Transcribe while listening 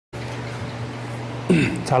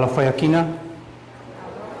Talafayakina.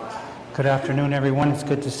 Good afternoon, everyone. It's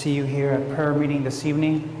good to see you here at prayer meeting this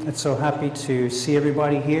evening. It's so happy to see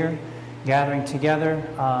everybody here gathering together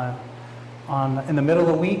in the middle of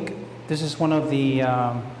the week. This is one of the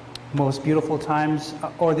most beautiful times,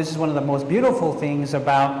 or this is one of the most beautiful things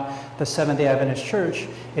about the Seventh-day Adventist Church,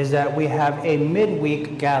 is that we have a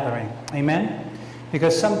midweek gathering. Amen?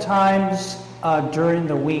 Because sometimes during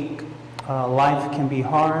the week, life can be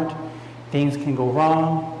hard. Things can go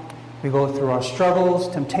wrong. We go through our struggles,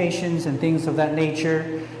 temptations, and things of that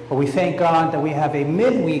nature. But we thank God that we have a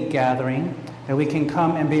midweek gathering, that we can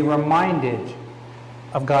come and be reminded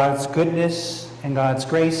of God's goodness and God's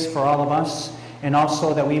grace for all of us, and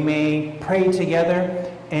also that we may pray together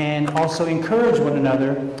and also encourage one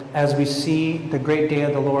another as we see the great day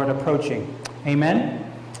of the Lord approaching. Amen?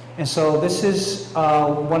 And so this is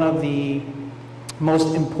one of the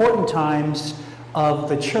most important times of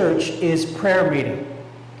the church is prayer meeting.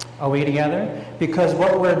 Are we together? Because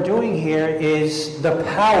what we're doing here is the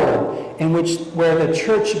power in which where the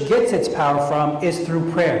church gets its power from is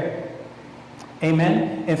through prayer.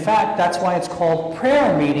 Amen? In fact, that's why it's called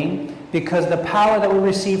prayer meeting, because the power that we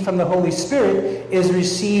receive from the Holy Spirit is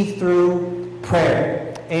received through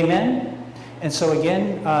prayer. Amen? And so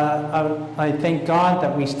again, I thank God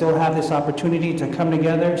that we still have this opportunity to come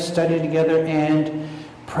together, study together, and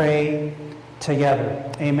pray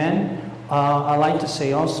together. Amen? I like to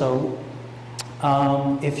say also,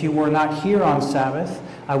 if you were not here on Sabbath,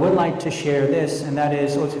 I would like to share this, and that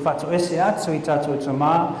is because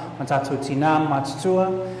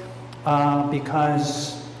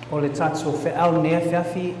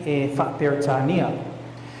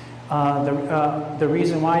the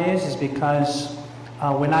reason why is because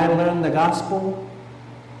when I learned the gospel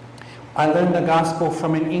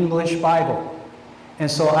from an English Bible. And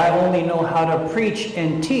so I only know how to preach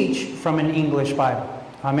and teach from an English Bible.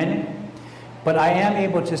 Amen? But I am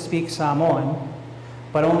able to speak Samoan,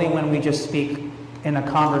 but only when we just speak in a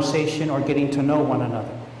conversation or getting to know one another.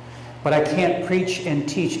 But I can't preach and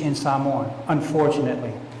teach in Samoan,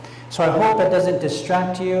 unfortunately. So I hope that doesn't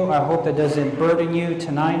distract you. I hope that doesn't burden you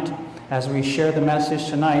tonight as we share the message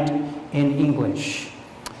tonight in English.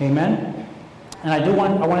 Amen? And I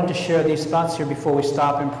wanted to share these thoughts here before we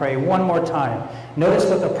stop and pray one more time. Notice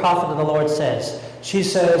what the prophet of the Lord says. She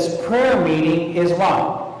says, prayer meeting is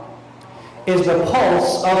what? Is the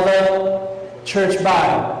pulse of the church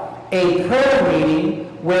body. A prayer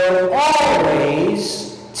meeting will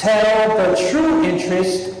always tell the true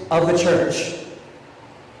interest of the church.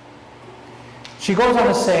 She goes on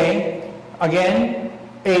to say, again,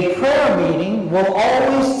 a prayer meeting will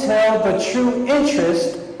always tell the true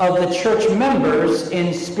interest of the church members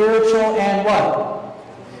in spiritual and what?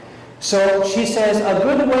 So she says a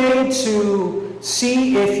good way to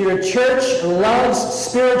see if your church loves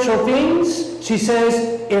spiritual things, she says,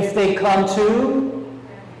 if they come to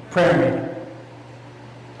prayer meeting.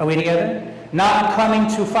 Are we together? Not coming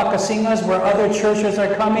to whakasingas where other churches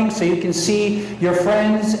are coming so you can see your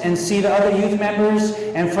friends and see the other youth members,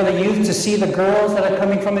 and for the youth to see the girls that are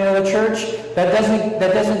coming from the other church. That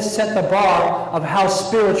doesn't set the bar of how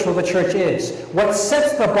spiritual the church is. What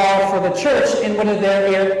sets the bar for the church and whether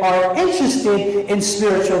they are interested in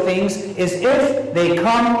spiritual things is if they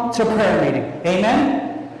come to prayer meeting.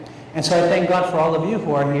 Amen? And so I thank God for all of you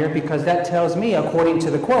who are here, because that tells me, according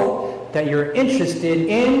to the quote, that you're interested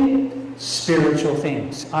in spiritual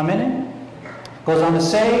things. Amen? Goes on to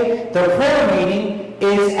say, the prayer meeting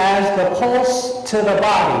is as the pulse to the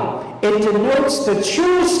body. It denotes the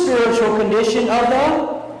true spiritual condition of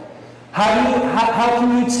the... How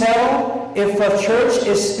can you tell if a church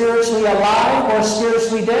is spiritually alive or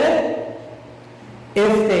spiritually dead?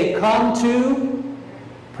 If they come to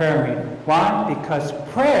prayer meeting. Why? Because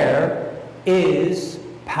prayer is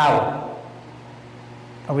power.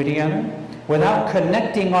 Are we together? Without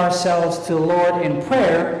connecting ourselves to the Lord in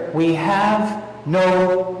prayer, we have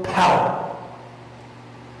no power.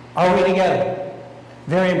 Are we together?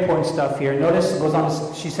 Very important stuff here. Notice it goes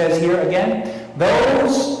on, she says here again,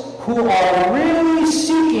 those who are really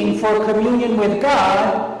seeking for communion with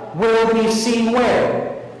God will be seen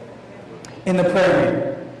where? In the prayer meeting.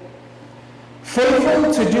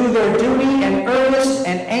 Faithful to do their duty and earnest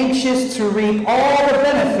and anxious to reap all the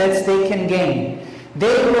benefits they can gain.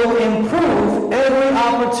 They will improve every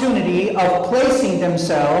opportunity of placing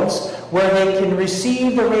themselves where they can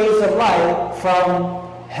receive the rays of light from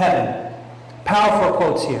heaven. Powerful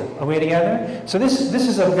quotes here. Are we together? So this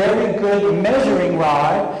is a very good measuring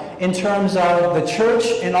rod in terms of the church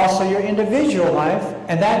and also your individual life,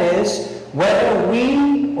 and that is whether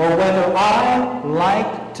we or whether I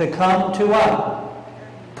like to come to a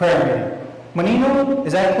prayer meeting. Manino,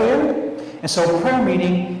 is that clear? And so prayer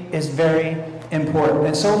meeting is very important.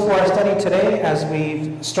 And so for our study today, as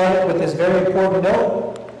we've started with this very important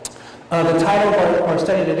note, the title of our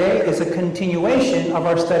study today is a continuation of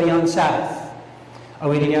our study on Sabbath. Are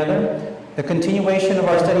we together? The continuation of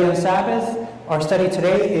our study on Sabbath. Our study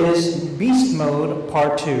today is Beast Mode,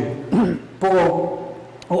 Part 2.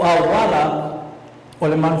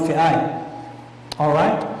 All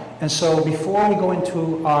right? And so before we go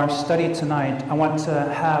into our study tonight, I want to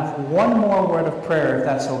have one more word of prayer, if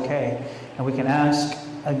that's okay. And we can ask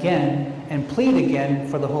again and plead again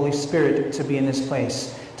for the Holy Spirit to be in this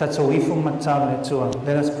place. Let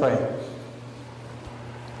us pray.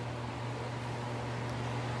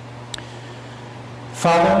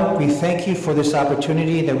 Father, we thank you for this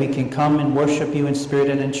opportunity that we can come and worship you in spirit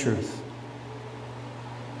and in truth.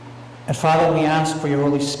 And Father, we ask for your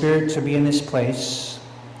Holy Spirit to be in this place,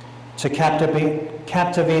 to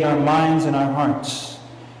captivate our minds and our hearts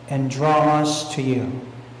and draw us to you.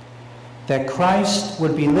 That Christ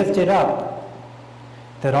would be lifted up,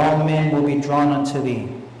 that all men will be drawn unto thee.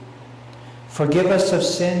 Forgive us of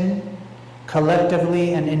sin,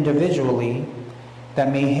 collectively and individually,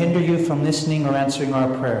 that may hinder you from listening or answering our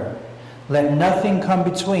prayer. Let nothing come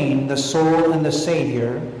between the soul and the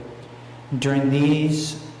Savior during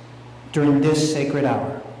this sacred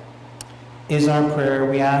hour. Is our prayer.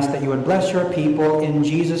 We ask that you would bless your people in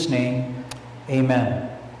Jesus' name. Amen.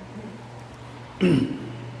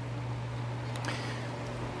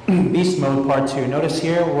 Beast Mode, Part 2. Notice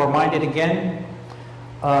here, we're reminded again,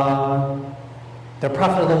 the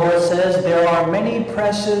prophet of the Lord says, there are many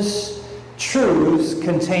precious truths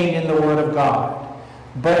contained in the Word of God.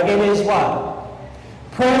 But it is what?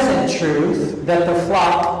 Present truth that the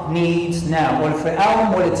flock needs now.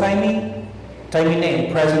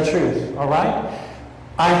 Present truth. All right?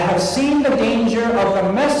 I have seen the danger of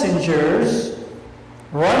the messengers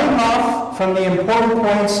running off from the important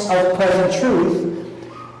points of present truth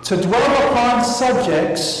to dwell upon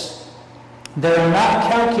subjects that are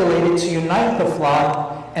not calculated to unite the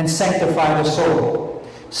flock and sanctify the soul.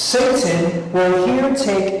 Satan will here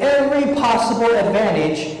take every possible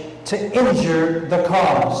advantage to injure the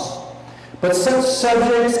cause. But such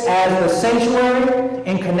subjects as the sanctuary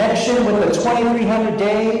in connection with the 2300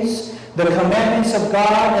 days, the commandments of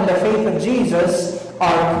God, and the faith of Jesus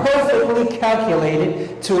are perfectly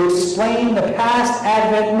calculated to explain the past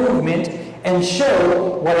Advent movement and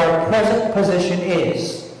show what our present position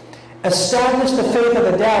is. Establish the faith of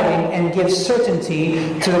the doubting and give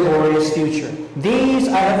certainty to the glorious future. These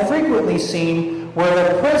I have frequently seen were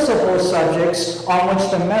the principal subjects on which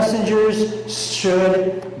the messengers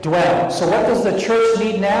should dwell. So what does the church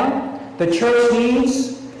need now? The church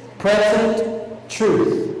needs present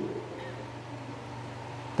truth.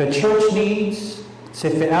 The church needs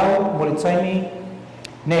Sife'al Muritzaimi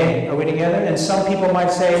Ne. Are we together? And some people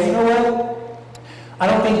might say, you know what? I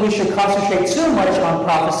don't think we should concentrate too much on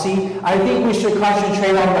prophecy. I think we should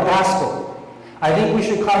concentrate on the gospel. I think we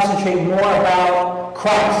should concentrate more about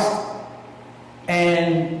Christ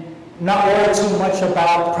and not worry too much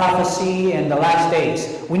about prophecy and the last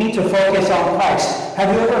days. We need to focus on Christ.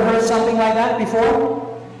 Have you ever heard something like that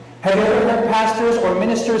before? Have you ever heard pastors or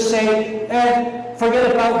ministers say, forget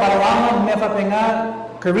about Balaam,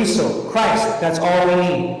 Mefapenga, Cariso, Christ, that's all we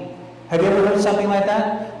need? Have you ever heard something like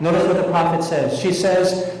that? Notice what the prophet says. She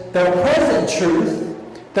says, the present truth,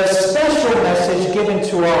 the special message given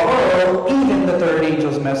to our world, even the third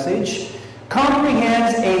angel's message,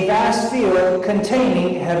 comprehends a vast field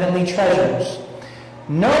containing heavenly treasures.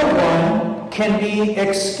 No one can be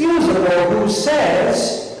excusable who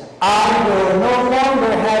says, I will no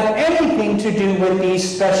longer have anything to do with these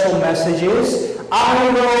special messages.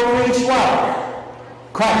 I will preach what?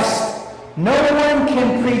 Christ. No one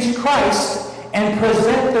can preach Christ and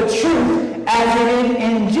present the truth as it is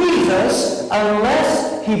in Jesus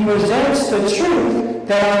unless he presents the truth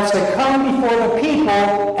that are to come before the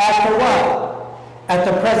people at the what? At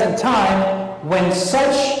the present time when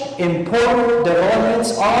such important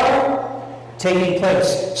developments are taking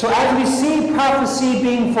place. So as we see prophecy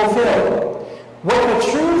being fulfilled, what the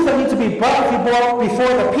truths that need to be brought before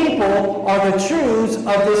the people are the truths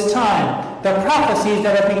of this time. The prophecies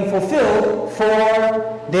that are being fulfilled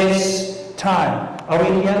for this time. Are we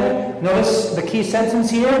together? Notice the key sentence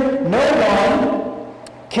here. No one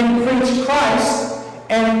can preach Christ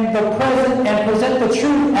and present the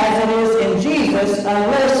truth as it is in Jesus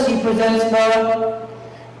unless he presents the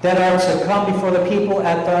that are to come before the people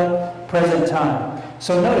at the present time.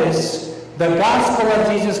 So notice, the gospel of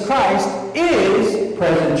Jesus Christ is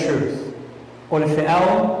present truth.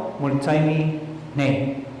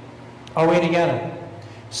 Are we together?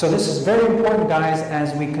 So this is very important, guys,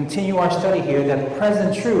 as we continue our study here, that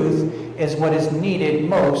present truth is what is needed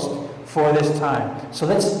most for this time. So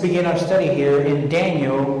let's begin our study here in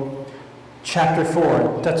Daniel chapter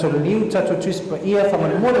 4.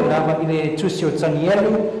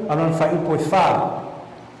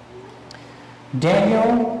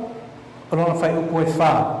 Daniel,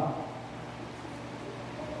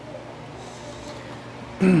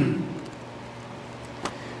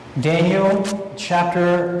 Daniel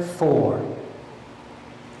chapter 4.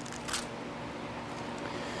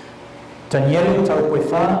 Daniel tau poi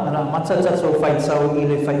fa ana mata tatso fai tau I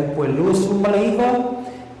le fai poi lus malaiva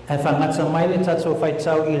e fa ngata mai le tatso fai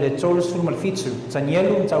tau I le tolus malfitsu.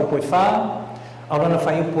 Daniel tau poi fa ana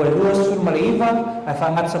fai poi lus malaiva e fa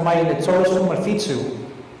ngata mai le tolus malfitsu.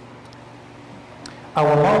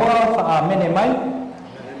 Awa mawa fa amene mai.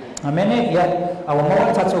 Amene ya awa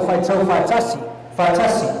mawa tatso fai tau fatasi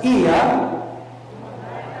ia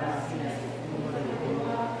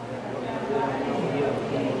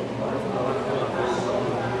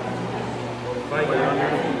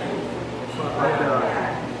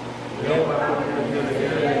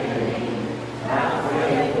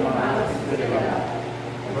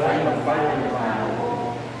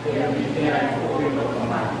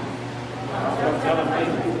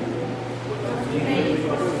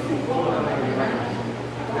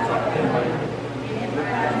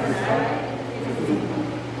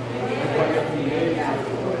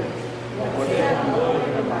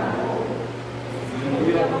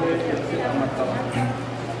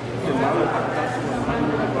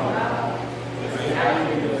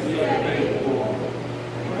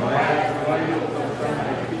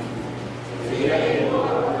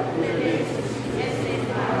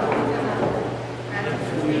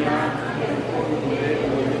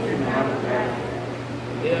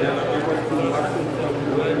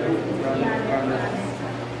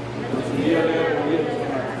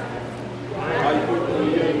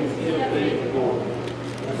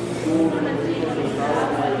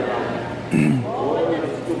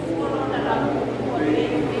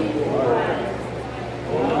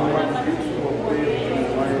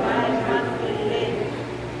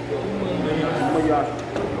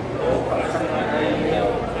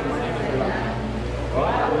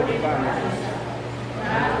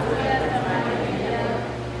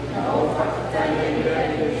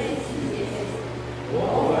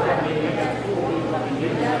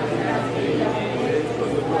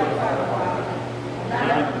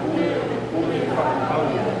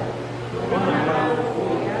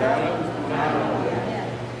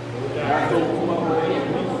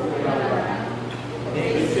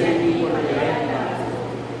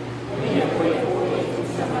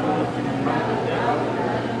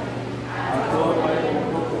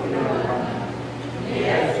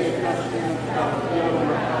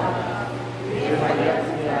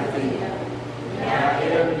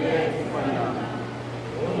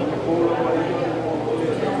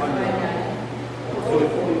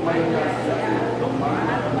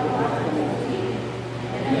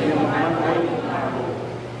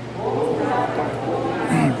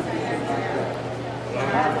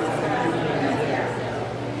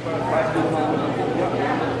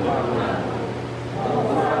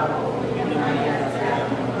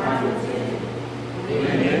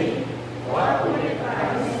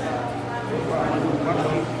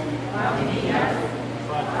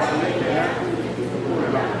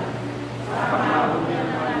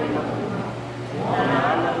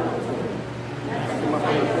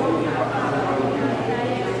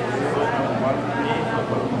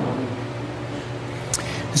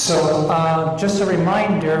So just a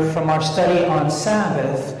reminder from our study on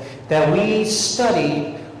Sabbath that we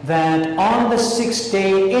studied that on the sixth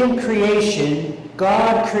day in creation,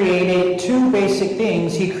 God created two basic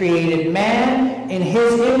things. He created man in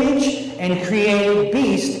his image and created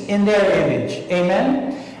beast in their image.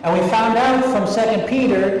 Amen? And we found out from 2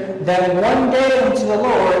 Peter that one day unto the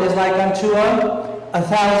Lord is like unto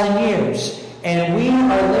 1,000 years. And we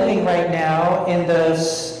are living right now in the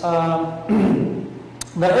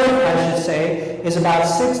earth, I should say, is about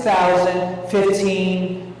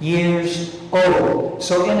 6,015 years old.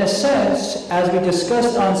 So in a sense, as we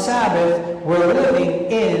discussed on Sabbath, we're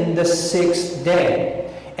living in the sixth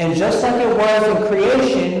day. And just like it was in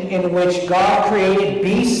creation, in which God created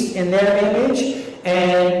beasts in their image,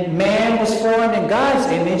 and man was formed in God's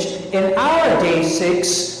image, in our day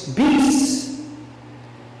 6, beasts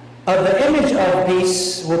The image of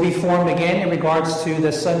beasts will be formed again in regards to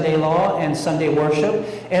the Sunday law and Sunday worship.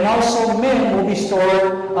 And also men will be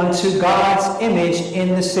stored unto God's image in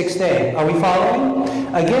the 6th day. Are we following?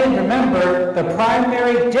 Again, remember, the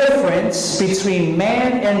primary difference between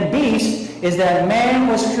man and beast is that man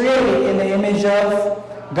was created in the image of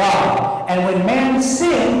God. And when man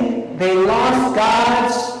sinned, they lost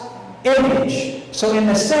God's image. So in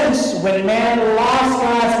a sense, when man lost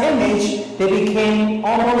God's image, they became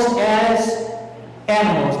almost as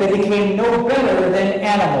animals. They became no better than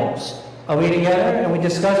animals. Are we together? And we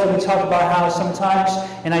discussed and we talked about how sometimes,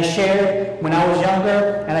 and I shared when I was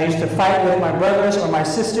younger, and I used to fight with my brothers or my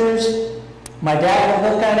sisters, my dad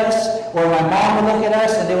would look at us, or my mom would look at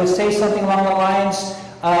us, and they would say something along the lines,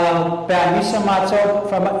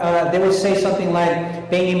 they would say something like,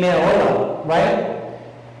 right?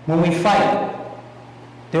 When we fight,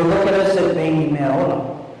 they would look at us and say,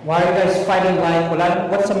 why are you guys fighting like,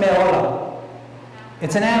 what's a meola?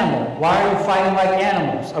 It's an animal. Why are you fighting like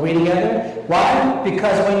animals? Are we together? Why?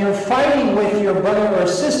 Because when you're fighting with your brother or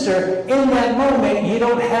sister, in that moment, you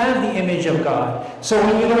don't have the image of God. So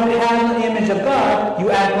when you don't have the image of God, you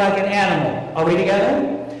act like an animal. Are we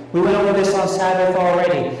together? We went over this on Sabbath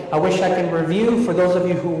already. I wish I could review for those of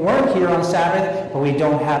you who weren't here on Sabbath, but we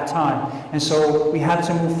don't have time. And so we have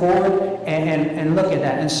to move forward and look at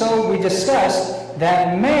that. And so we discussed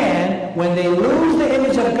that man, when they lose the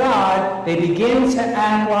image of God, they begin to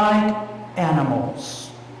act like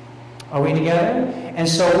animals. Are we together? And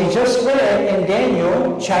so we just read in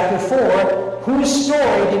Daniel chapter 4. Whose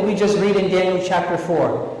story did we just read in Daniel chapter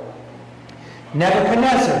 4?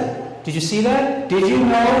 Nebuchadnezzar. Did you see that? Did you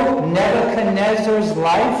know Nebuchadnezzar's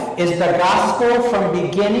life is the gospel from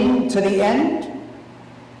beginning to the end?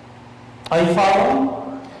 Are you following?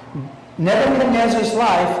 Nebuchadnezzar's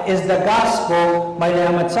life is the gospel by the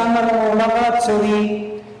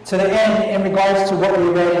to the end in regards to what we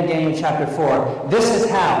read in Daniel chapter 4. This is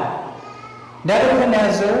how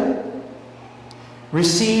Nebuchadnezzar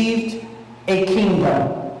received a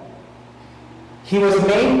kingdom. He was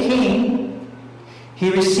made king. He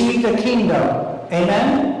received a kingdom.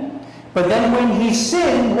 Amen? But then when he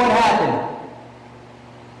sinned, what happened?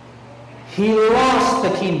 He lost the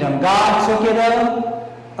kingdom. God took it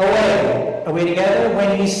away. Are we together?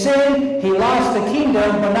 When he sinned, he lost the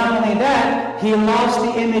kingdom. But not only that, he lost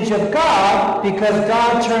the image of God because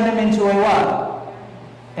God turned him into a what?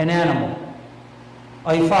 An animal.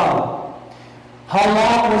 Are you following? How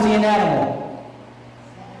long was he an animal?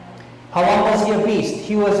 How long was he a beast?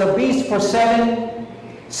 He was a beast for 7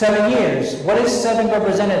 years. What is 7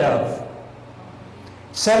 representative of?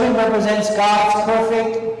 7 represents God's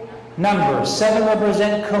perfect number. 7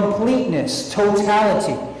 represent completeness,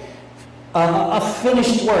 totality, a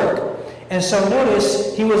finished work. And so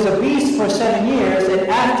notice, he was a beast for 7 years, and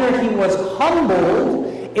after he was humbled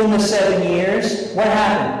in the 7 years, what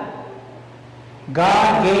happened?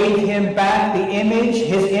 God gave him back the image,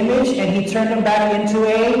 his image, and he turned him back into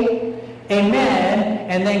a man,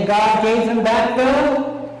 and then God gave him back the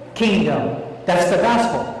kingdom. That's the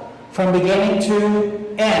gospel. From beginning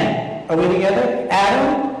to end. Are we together?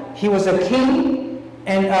 Adam, he was a king,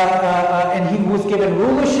 and he was given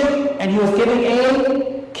rulership, and he was given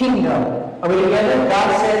a kingdom. Are we together?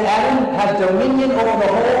 God said Adam had dominion over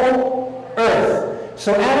the whole earth.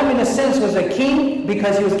 So Adam, in a sense, was a king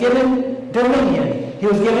because he was given dominion. He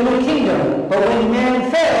was given a kingdom. But when man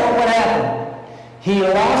fell, what happened? He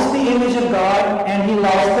lost the image of God, and he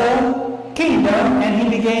lost the kingdom, and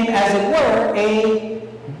he became, as it were, a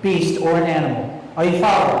beast or an animal. Are you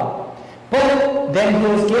following? But then he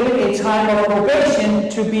was given a time of probation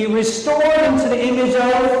to be restored into the image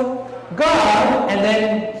of God, and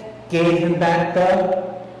then gave him back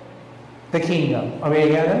the kingdom. Are we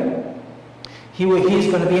together? He's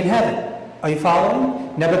going to be in heaven. Are you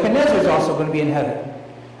following? Nebuchadnezzar is also going to be in heaven.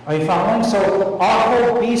 Are you following? So our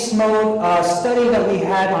whole beast mode study that we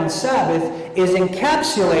had on Sabbath is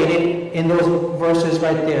encapsulated in those verses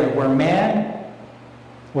right there, where man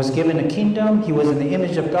was given a kingdom, he was in the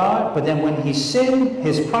image of God, but then when he sinned,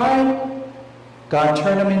 his pride, God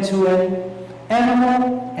turned him into an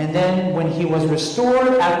animal, and then when he was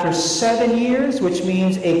restored after 7 years, which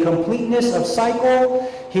means a completeness of cycle,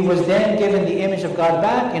 he was then given the image of God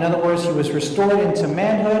back. In other words, he was restored into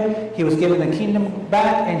manhood, he was given the kingdom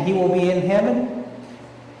back, and he will be in heaven,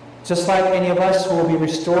 just like any of us who will be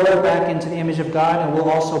restored back into the image of God, and will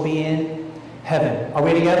also be in heaven. Are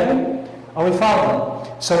we together? Are we following?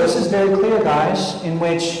 So this is very clear, guys, in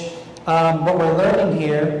which what we're learning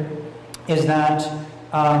here is that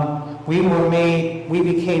we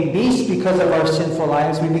became beasts because of our sinful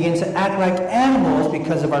lives. We begin to act like animals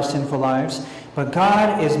because of our sinful lives. But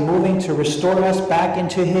God is moving to restore us back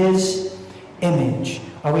into His image.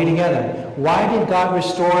 Are we together? Why did God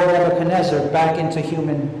restore Nebuchadnezzar back into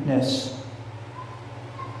humanness?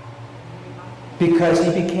 Because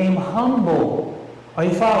he became humble. Are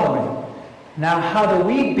you following? Now, how are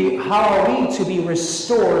we to be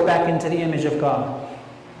restored back into the image of God?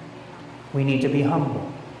 We need to be humble.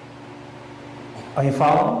 Are you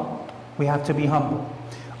following? We have to be humble.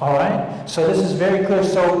 All right? So this is very clear.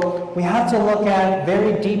 So we have to look at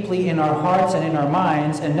very deeply in our hearts and in our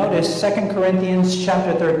minds. And notice 2 Corinthians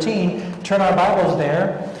chapter 13. Turn our Bibles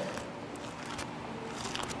there.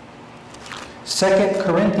 2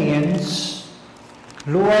 Corinthians.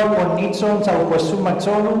 2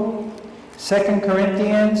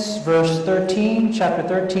 Corinthians verse 13. Chapter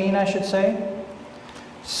 13, I should say.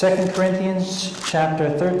 2 Corinthians chapter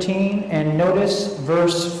 13. And notice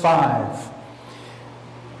verse 5.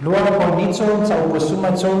 Luar po nito sa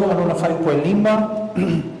upasumatsolo ano na fai po lima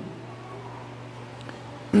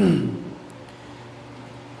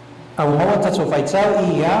au hawa tatso fai tsao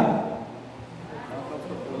iya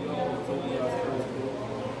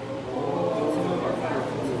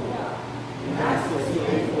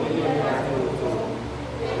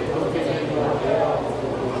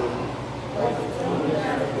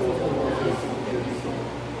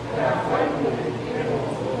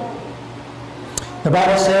The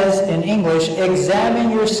Bible says in English,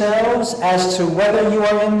 examine yourselves as to whether you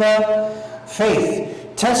are in the faith.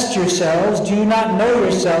 Test yourselves. Do you not know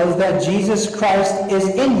yourselves that Jesus Christ is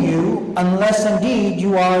in you, unless indeed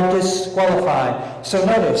you are disqualified? So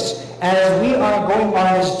notice, as we are going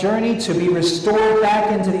on this journey to be restored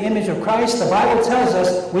back into the image of Christ, the Bible tells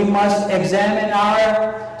us we must examine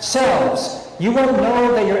ourselves. You won't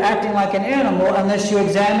know that you're acting like an animal unless you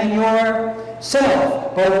examine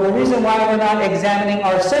yourself. But the reason why we're not examining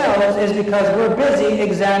ourselves is because we're busy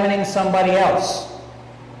examining somebody else.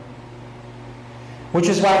 Which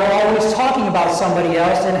is why we're always talking about somebody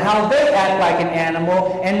else and how they act like an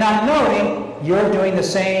animal and not knowing you're doing the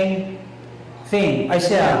same thing. I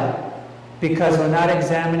said, because we're not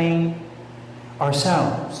examining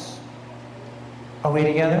ourselves. Are we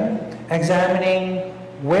together? Examining,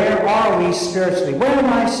 where are we spiritually? Where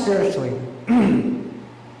am I spiritually?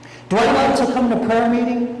 Do I love to come to prayer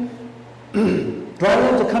meeting? Do I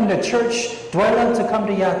love to come to church? Do I love to come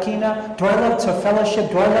to Yakina? Do I love to fellowship?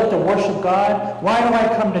 Do I love to worship God? Why do I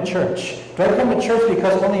come to church? Do I come to church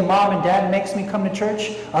because only mom and dad makes me come to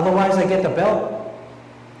church? Otherwise I get the belt?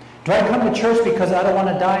 Do I come to church because I don't want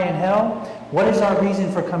to die in hell? What is our reason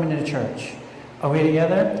for coming to church? Are we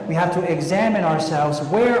together? We have to examine ourselves.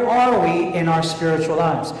 Where are we in our spiritual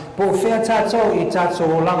lives? Where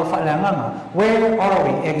are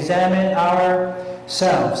we? Examine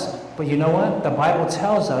ourselves. But you know what? The Bible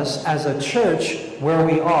tells us as a church where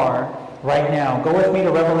we are right now. Go with me to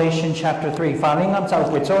Revelation chapter 3.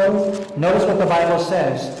 Notice what the Bible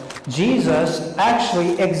says. Jesus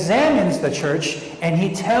actually examines the church and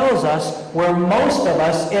he tells us where most of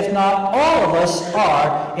us, if not all of us,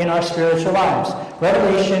 are in our spiritual lives.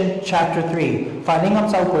 Revelation chapter 3.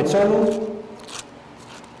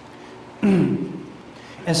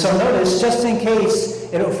 And so notice, just in case,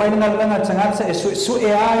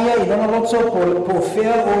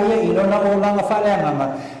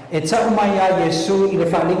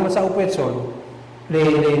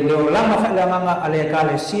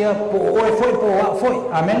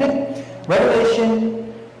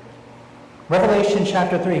 Revelation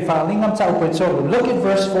chapter 3. Look at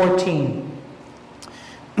verse 14.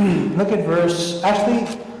 Look at verse, actually,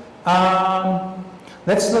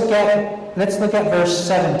 let's look at verse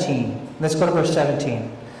 17. Let's go to verse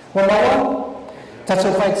 17. Walawa,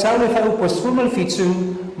 tatsofai tsau le fai upo sfulu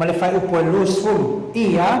fitsu, male fai upo lus fulu.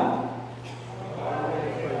 Iya,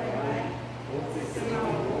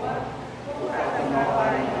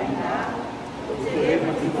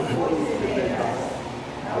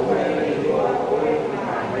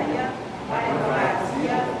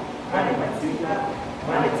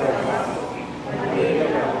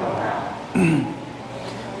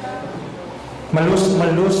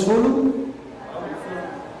 malus fulu.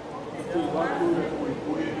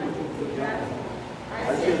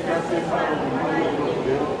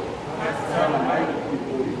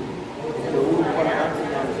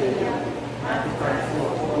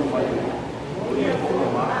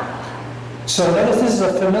 So notice this is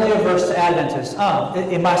a familiar verse to Adventists. If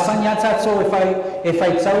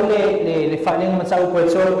I tell over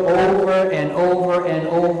and over and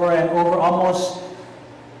over and over, almost.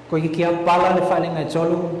 Are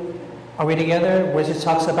we together? Where it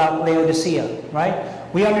talks about Laodicea, right?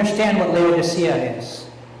 We understand what Laodicea is.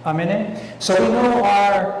 Amen. So we know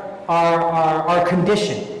our our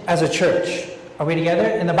condition as a church. Are we together?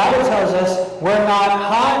 And the Bible tells us we're not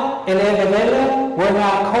hot, we're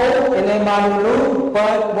not cold,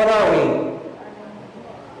 but what are we?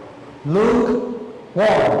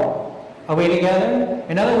 Lukewarm. Are we together?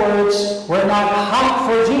 In other words, we're not hot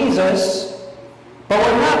for Jesus, but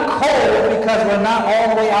we're not cold because we're not all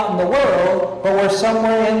the way out in the world, but we're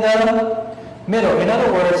somewhere in the middle. In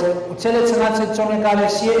other words,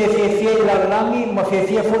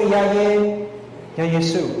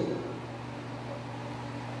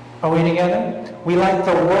 are we together? We like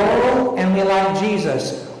the world and we like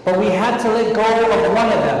Jesus, but we had to let go of one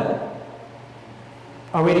of them.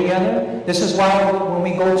 Are we together? This is why when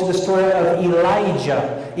we go to the story of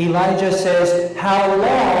Elijah says, how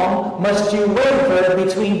long must you waver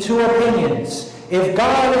between two opinions? If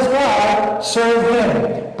God is God, serve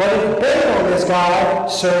Him. But if Baal is God,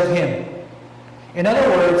 serve Him. In other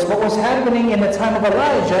words, what was happening in the time of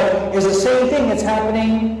Elijah is the same thing that's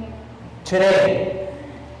happening today.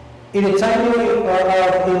 In the time of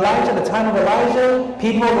Elijah, the time of Elijah,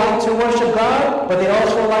 people like to worship God, but they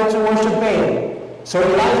also like to worship Baal. So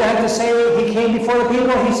Elijah had to say, he came before the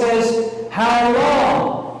people, he says, how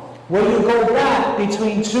long will you go back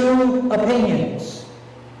between two opinions?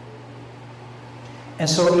 And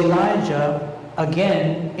so Elijah,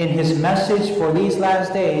 again, in his message for these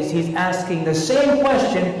last days, he's asking the same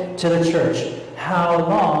question to the church. How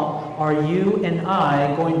long are you and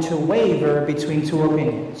I going to waver between two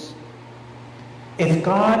opinions? If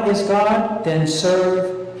God is God, then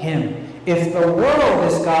serve Him. If the world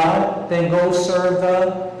is God, then go serve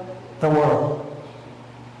the world.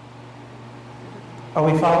 Are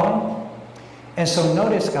we following? And so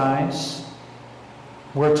notice, guys,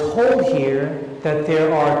 we're told here that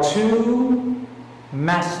there are two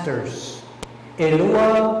masters.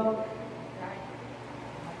 Elua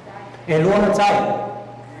Matai.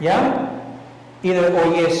 Yeah? Either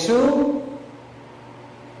o Yesu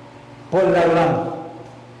or Laulam.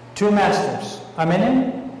 Two masters.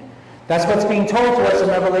 Amen? That's what's being told to us in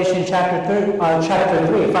Revelation chapter 3.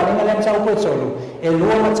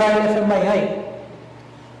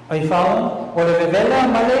 Are you following?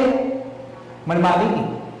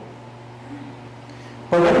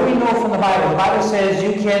 But what do we know from the Bible? The Bible says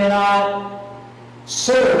you cannot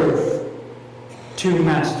serve two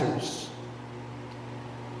masters.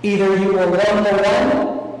 Either you will love the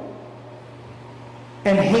one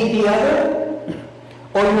and hate the other,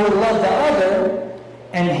 or you will love the other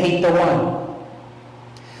and hate the one.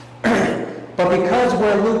 But because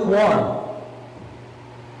we're lukewarm,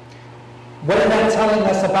 what is that telling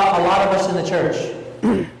us about a lot of us in the church?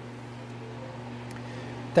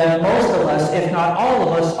 That most of us, if not all of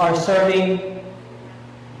us, are serving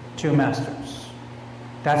two masters.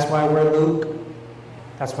 That's why we're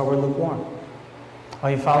lukewarm.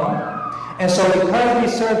 Are you following? And so because we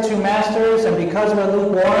serve two masters and because we're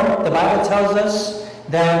lukewarm, the Bible tells us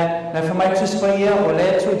that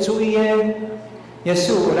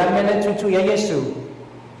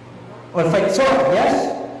yes?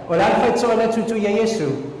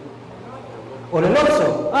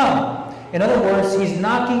 In other words, He's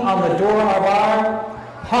knocking on the door of our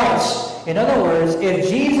hearts. In other words, if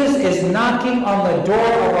Jesus is knocking on the door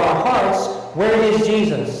of our hearts, where is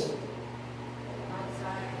Jesus?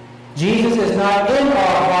 Jesus is not in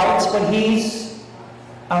our hearts, but He's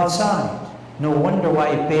outside. No wonder why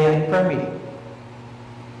it banned prayer meeting.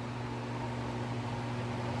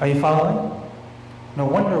 Are you following? No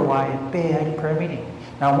wonder why it banned prayer meeting.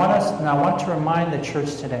 Now I want to remind the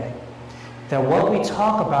church today that what we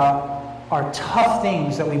talk about are tough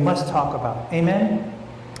things that we must talk about. Amen?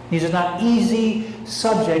 These are not easy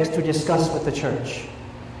subjects to discuss with the church.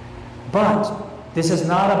 But this is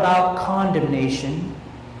not about condemnation.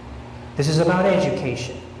 This is about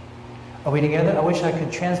education. Are we together? I wish I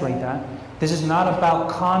could translate that. This is not about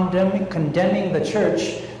condemning the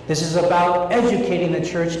church. This is about educating the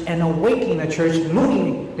church and awakening the church.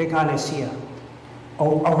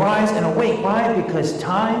 Arise and awake. Why? Because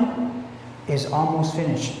time is almost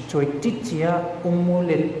finished.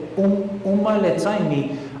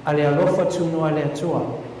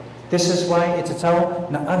 This is why it's a tell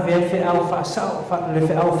na avel fi alpha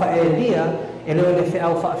alpha elia elo fi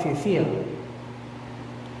alpha fifia.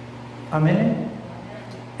 Amen.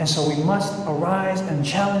 And so we must arise and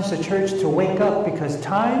challenge the church to wake up because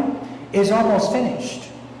time is almost finished.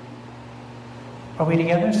 Are we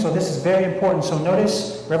together? So this is very important. So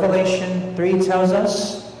notice Revelation 3 tells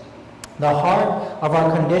us the heart of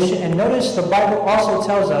our condition. And notice the Bible also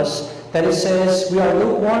tells us that it says we are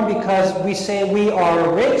lukewarm because we say we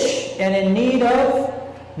are rich and in need of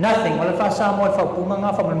nothing.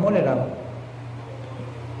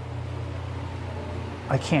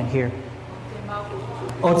 I can't hear.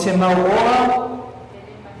 O te mauoa,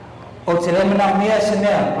 o te lemana mea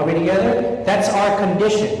semea. Are we together? That's our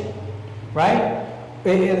condition, right?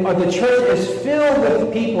 The church is filled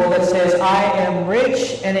with people that says, I am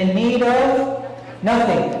rich and in need of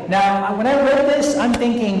nothing. Now, when I read this, I'm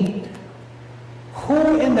thinking,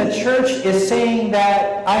 who in the church is saying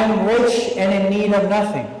that I am rich and in need of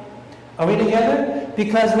nothing? Are we together?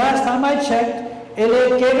 Because last time I checked,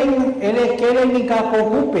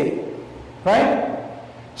 right?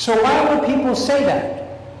 So why would people say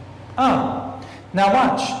that? Now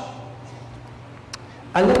watch.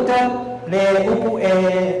 I looked up le upu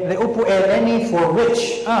eleni for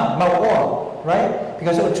rich, mauoa, right?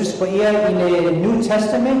 Because utuspaia in the New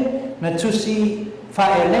Testament, natusi fa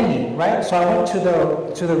eleni, right? So I went to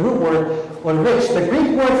the root word, well, rich. The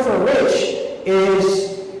Greek word for rich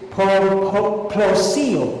is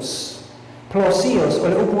plosios. Plosios, o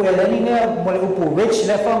le upu eleni le, o le upu rich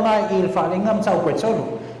le whaunga I le whaelingam tau koe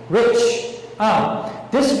tolu. Rich.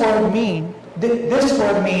 This word means,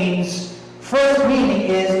 first meaning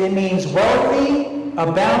is, it means wealthy,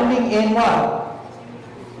 abounding in what?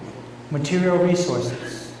 Material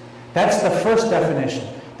resources. That's the first definition.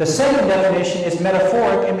 The second definition is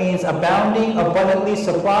metaphoric. It means abounding, abundantly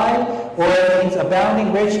supplied, or it means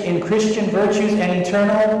abounding rich in Christian virtues and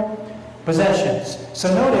eternal possessions.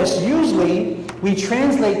 So notice, usually we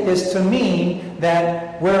translate this to mean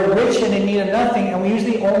that we're rich and in need of nothing, and we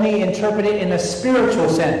usually only interpret it in a spiritual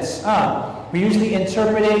sense. We usually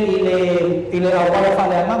interpret it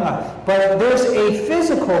but there's a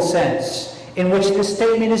physical sense in which this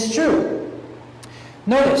statement is true.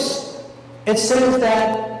 Notice, it says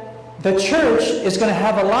that the church is going to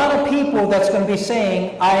have a lot of people that's going to be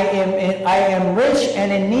saying, I am rich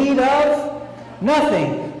and in need of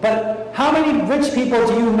nothing. But how many rich people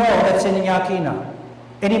do you know that's in Yakina?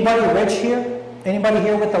 Anybody rich here? Anybody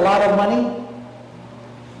here with a lot of money?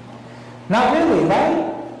 Not really, right?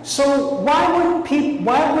 So why would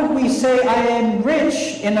we say I am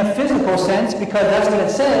rich in a physical sense? Because that's what it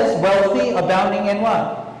says, wealthy, abounding in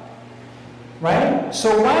what? Right?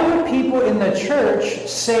 So why would people in the church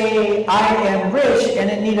say I am rich and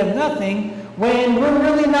in need of nothing when we're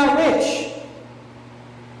really not rich?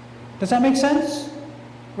 Does that make sense?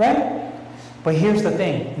 Right? But here's the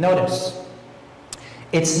thing. Notice.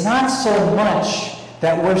 It's not so much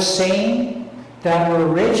that we're saying that we're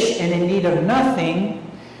rich and in need of nothing,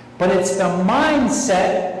 but it's the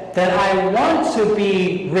mindset that I want to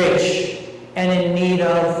be rich and in need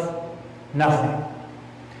of nothing.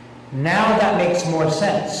 Now that makes more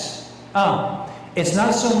sense. It's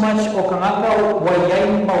not so much o kangaka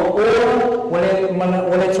wayay mauora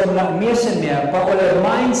wale tona miasemia, but wale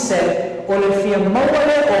mindset ole fia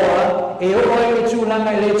mawale oa e oa e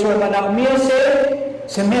tulanga le tona miase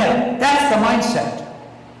semia. That's the mindset.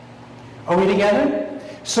 Are we together?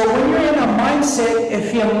 So when you're in a mindset,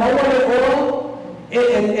 if you're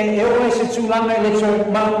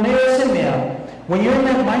when you're in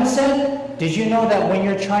that mindset, did you know that when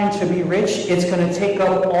you're trying to be rich, it's going to take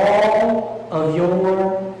up all of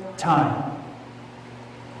your time?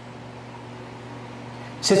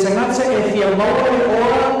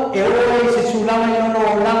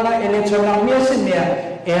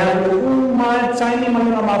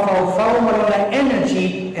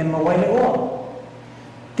 Energy and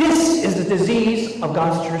this is the disease of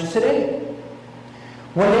God's church today.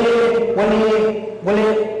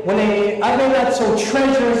 So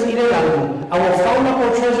treasures our phone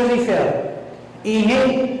or treasures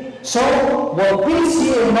so what we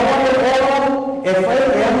see in if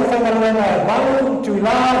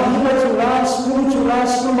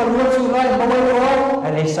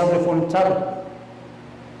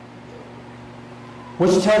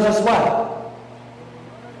which tells us what?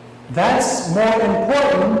 That's more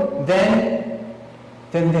important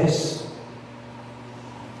than this.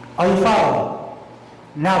 Are you following?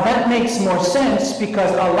 Now that makes more sense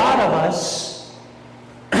because a lot of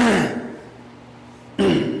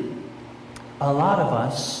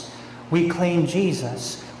us, we claim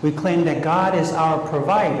Jesus. We claim that God is our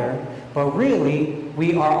provider, but really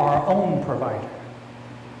we are our own provider.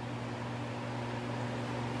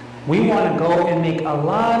 We want to go and make a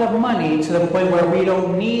lot of money to the point where we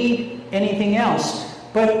don't need anything else.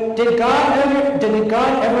 But did God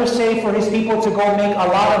ever say for his people to go make a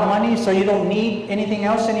lot of money so you don't need anything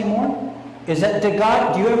else anymore? Do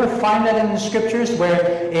you ever find that in the scriptures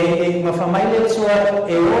where did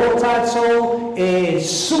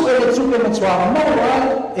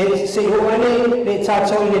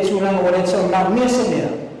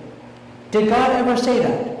God ever say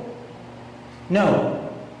that? No.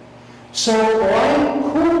 So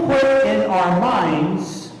who put in our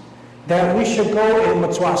minds that we should go in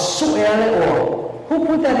or who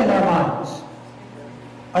put that in our minds?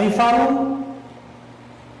 Are you following?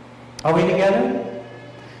 Are we together?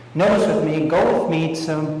 Notice with me, go with me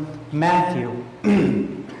to Matthew.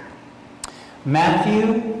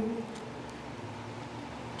 Matthew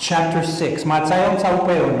chapter 6. Matthew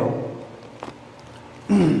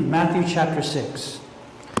chapter 6.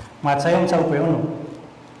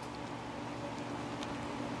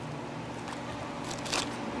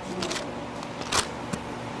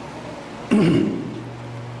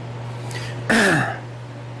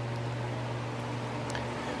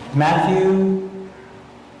 Matthew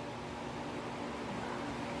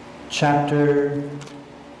chapter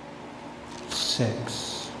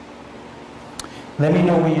 6. Let me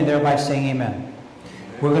know when you're there by saying amen.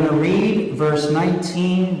 We're going to read verse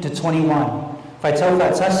 19 to 21. Fai tau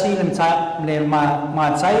fa tasi le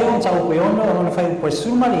matayo tau peono ona fai po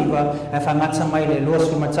suma liva e fa ngata mai le lo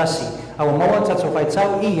suma tasi. Awa mawa tatu fai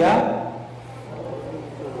tau ia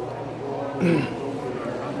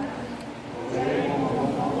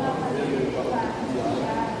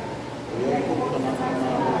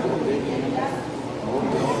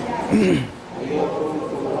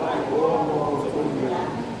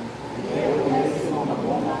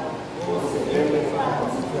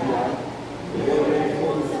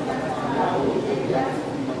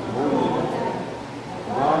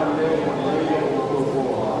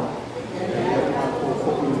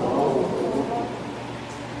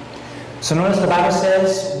So notice the Bible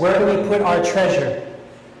says, where do we put our treasure?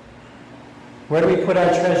 Where do we put our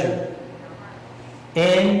treasure?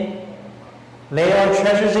 Lay our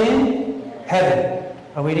treasures in heaven.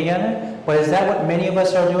 Are we together? But is that what many of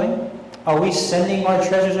us are doing? Are we sending our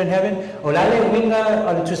treasures in heaven? Lay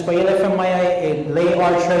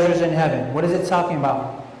our treasures in heaven. What is it talking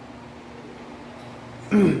about?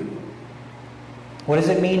 What does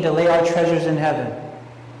it mean to lay our treasures in heaven?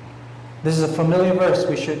 This is a familiar verse.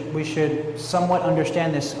 We should somewhat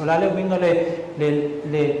understand this. Lay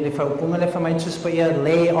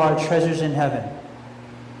our treasures in heaven.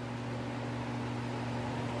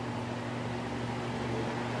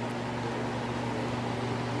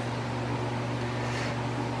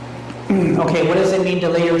 Okay, what does it mean to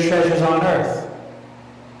lay your treasures on earth?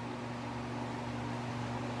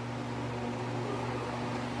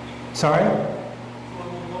 Sorry?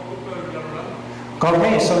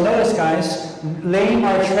 Okay, so notice guys, laying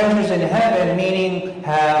our treasures in heaven, meaning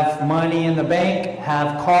have money in the bank,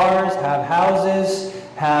 have cars, have houses,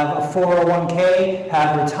 have a 401k,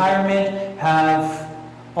 have retirement, have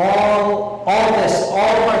all this,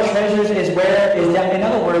 all of our treasures is where, is that, in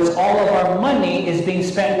other words, all of our money is being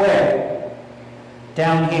spent where?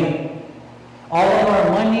 Down here. All of our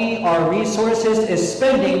money, our resources is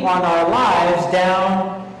spending on our lives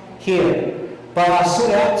down here. But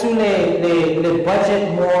to le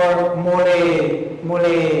budget more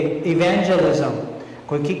evangelism.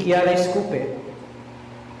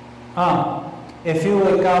 If you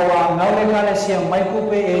go ngau sia mai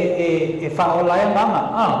kupe e faolaya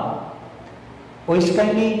mama. O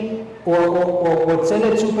iskani o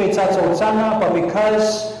tsele tupe tato tsana, but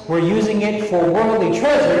because we're using it for worldly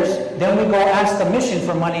treasures, then we go ask the mission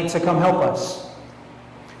for money to come help us.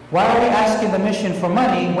 Why are we asking the mission for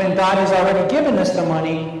money when God has already given us the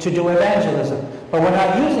money to do evangelism? But we're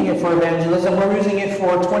not using it for evangelism, we're using it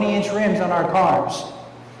for 20-inch rims on our cars.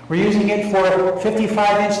 We're using it for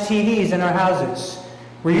 55-inch TVs in our houses.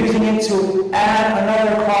 We're using it to add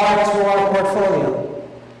another car to our portfolio.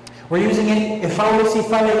 We're using it, if I was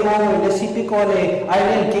if I le sipico le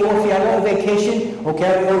island que o fialo vacation,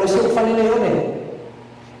 okay, o le so fale le ole.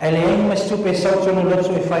 Ele mas tu pessoa no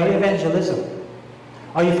lotso if I evangelism.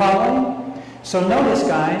 Are you following? So notice,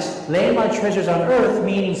 guys, laying our treasures on earth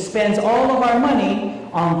meaning spends all of our money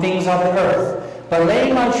on things on the earth. But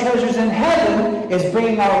laying our treasures in heaven is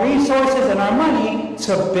bringing our resources and our money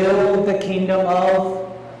to build the kingdom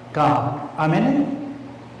of God. Amen?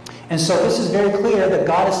 And so this is very clear that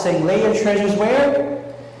God is saying, lay your treasures where?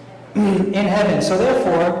 In heaven. So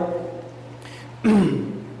therefore,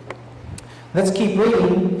 let's keep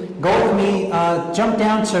reading. Go with me, jump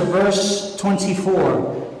down to verse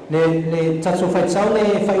 24.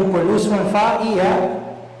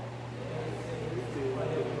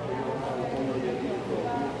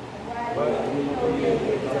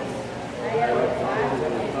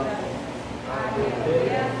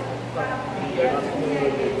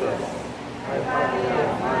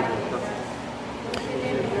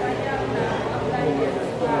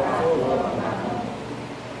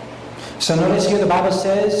 So notice here the Bible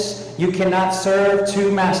says you cannot serve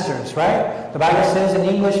two masters, right? The Bible says in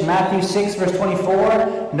English, Matthew 6 verse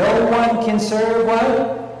 24, No one can serve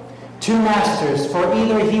what? Two masters. For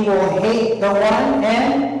either he will hate the one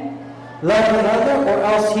and love the other, or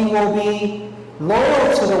else he will be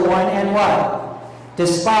loyal to the one and what?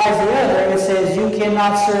 Despise the other. It says you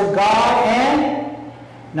cannot serve God and...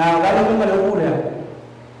 Now,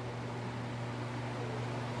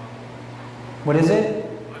 what is it?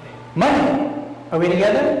 Money. Are we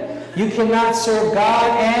together? You cannot serve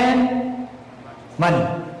God and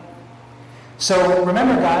money. So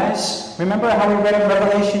remember, guys, remember how we read in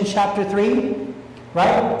Revelation chapter 3?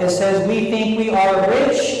 Right? It says we think we are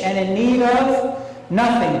rich and in need of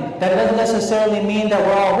nothing. That doesn't necessarily mean that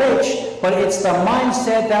we're all rich, but it's the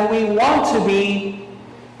mindset that we want to be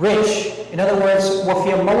rich. In other words,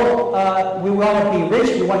 we want to be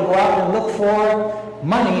rich. We want to go out and look for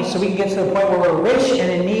money so we can get to the point where we're rich and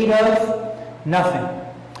in need of nothing.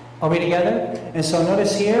 Are we together? And so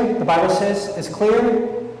notice here, the Bible says, it's clear,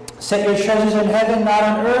 set your treasures in heaven, not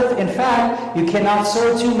on earth. In fact, you cannot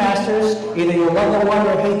serve two masters. Either you love the one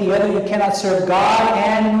or hate the other. You cannot serve God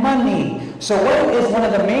and money. So what is one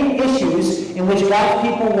of the main issues in which God's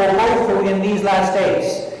people will go through in these last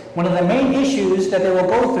days? One of the main issues that they will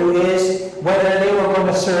go through is whether they were going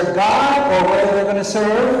to serve God or whether they're going to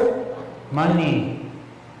serve money.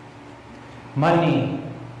 Money.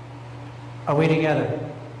 Are we together?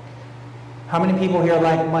 How many people here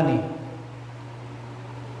like money?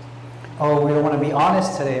 Oh, we don't want to be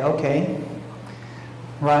honest today. Okay.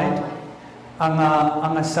 Right?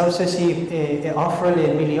 Ang sausa si offer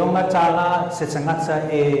le milyon matala se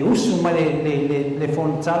sangatsa usuma le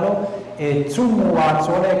fontalo tumu wa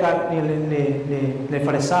tsole ka le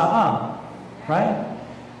faresa. Right?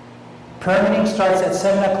 Prayer meeting starts at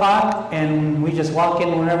 7 o'clock and we just walk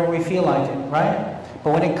in whenever we feel like it. Right?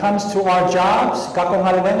 But when it comes to our jobs, kakong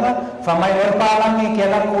halwenga, famay pa lang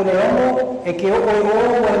kela kuleomo, ekeo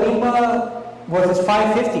walima was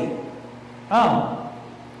 5:50.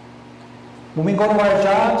 When we go to our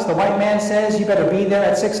jobs, the white man says you better be there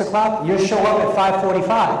at 6 o'clock. You show up at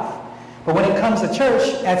 5:45. But when it comes to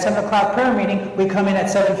church at 7 o'clock prayer meeting, we come in at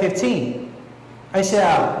 7:15. I say,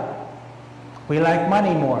 we like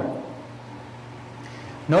money more.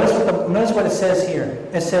 Notice what it says here.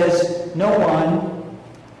 It says no one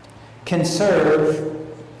can serve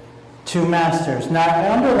two masters. Now, I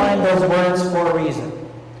underline those words for a reason.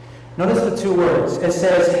 Notice the two words. It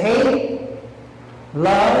says hate,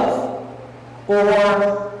 love, or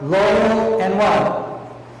loyal, and what?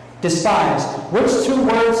 Despise. Which two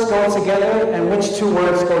words go together, and which two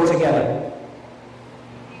words go together?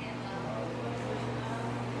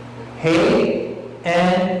 Hate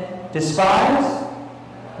and despise,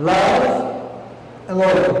 love and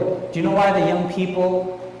loyal. Do you know why the young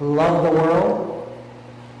people love the world?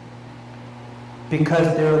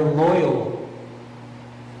 Because they're loyal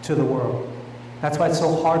to the world. That's why it's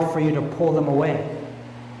so hard for you to pull them away.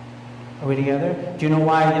 Are we together? Do you know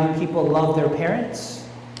why young people love their parents?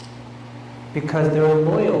 Because they're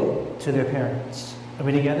loyal to their parents. Are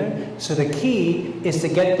we together? So the key is to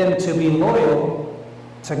get them to be loyal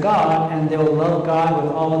to God, and they'll love God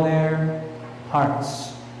with all their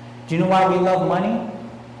hearts. Do you know why we love money?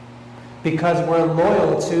 Because we're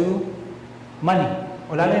loyal to money.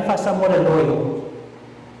 Wala na yung fasa mo na loyal.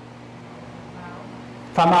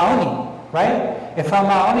 Famaoni, right? If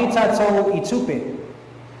famaoni tatso itupe.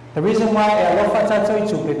 The reason why alofa tatso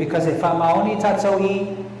itupe, because if famaoni tatso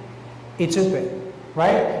itupe,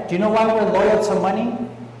 right? Do you know why we're loyal to money?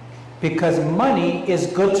 Because money is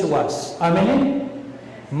good to us. Amen?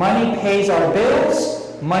 Money pays our bills.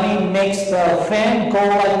 Money makes the fan go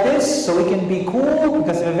like this so we can be cool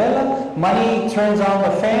because of vela. Money turns on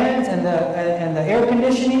the fans and the air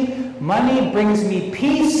conditioning. Money brings me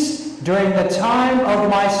peace during the time of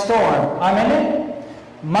my storm. Amen?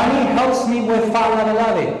 Money helps me with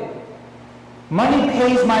falalalavi. Money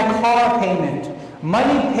pays my car payment.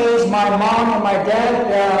 Money pays my mom or my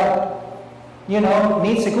dad,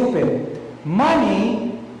 needs to coupon.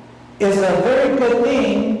 Money is a very good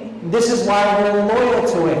thing. This is why we're loyal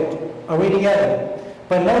to it. Are we together?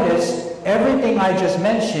 But notice, everything I just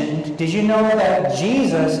mentioned, did you know that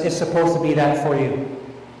Jesus is supposed to be that for you?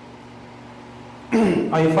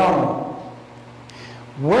 Are you following?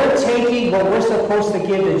 We're taking what we're supposed to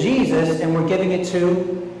give to Jesus and we're giving it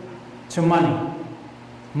to money.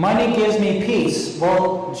 Money gives me peace.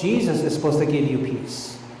 Well, Jesus is supposed to give you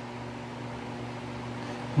peace.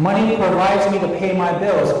 Money provides me to pay my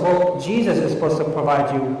bills. Well, Jesus is supposed to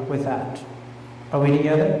provide you with that. Are we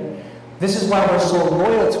together? This is why we're so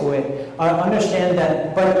loyal to it. Understand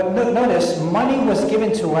that, but notice, money was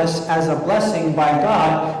given to us as a blessing by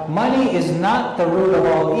God. Money is not the root of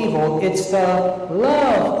all evil. It's the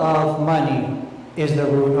love of money is the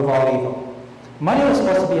root of all evil. Money was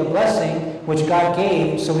supposed to be a blessing, which God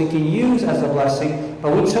gave so we can use as a blessing,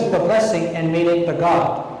 but we took the blessing and made it the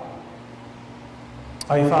God.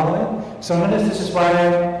 Are you following? So notice this is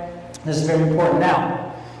very important.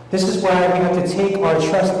 Now, this is why we have to take our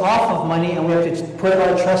trust off of money and we have to put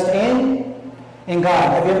our trust in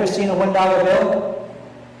God. Have you ever seen a $1 bill?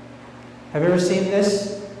 Have you ever seen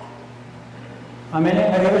this? Amen.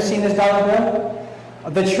 Have you ever seen this dollar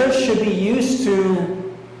bill? The church should be used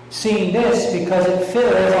to seeing this because it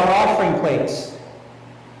fills our offering plates.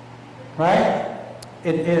 Right? The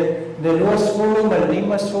luas fulu,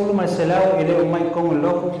 malimas fulu, masalau, ile umay kong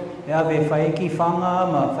loko, ave fai ki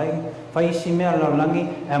fanga, ma fai simea langi,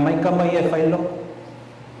 may kamay fai lo.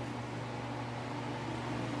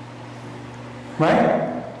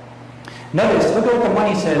 Right? Notice, look at what the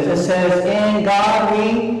money says. It says, in God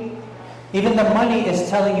we, even the money is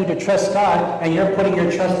telling you to trust God, and you're putting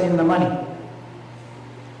your trust in the money.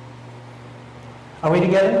 Are we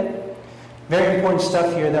together? Very important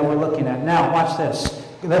stuff here that we're looking at. Now, watch this.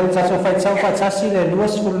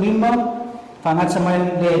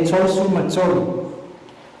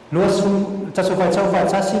 Luas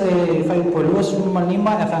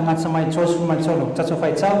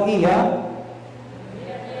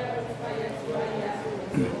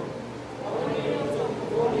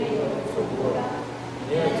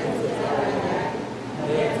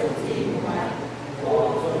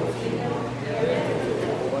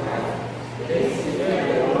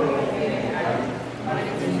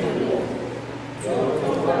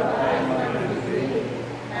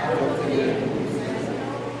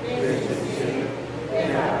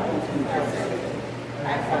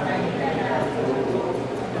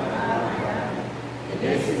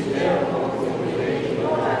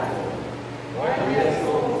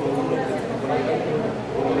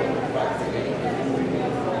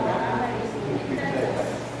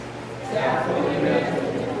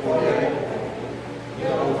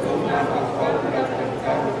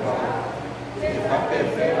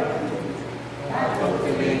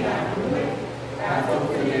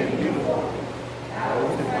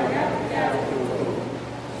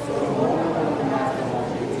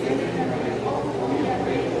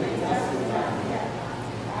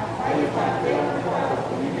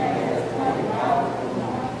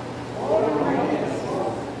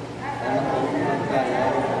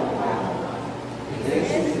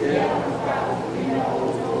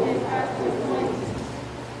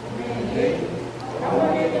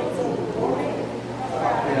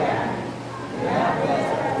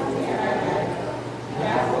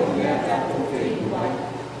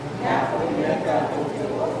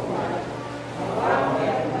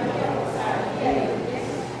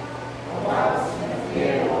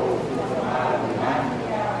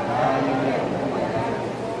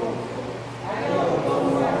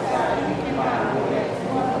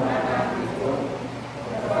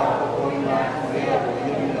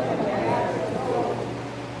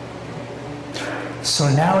So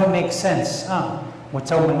now it makes sense.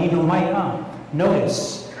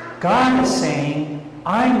 Notice, God is saying,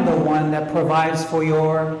 I'm the one that provides for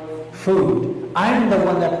your food. I'm the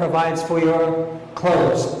one that provides for your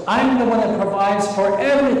clothes. I'm the one that provides for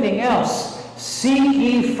everything else. Seek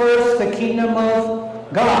ye first the kingdom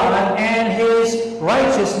of God and His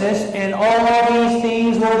righteousness, and all these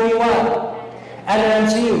things will be what? Added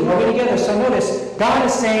unto you. Are we together? So notice, God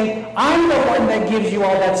is saying, I'm the one that gives you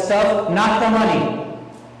all that stuff, not the money.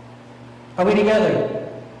 Are we together?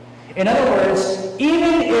 In other words,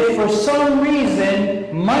 even if for some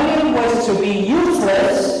reason money was to be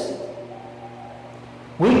useless,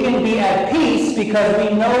 we can be at peace because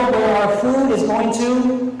we know where our food is going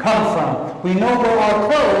to come from. We know where our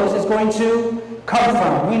clothes is going to come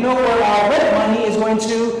from. We know where our rent money is going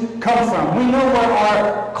to come from. We know where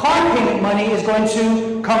our car payment money is going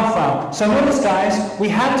to come from. So notice, guys, we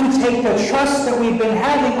have to take the trust that we've been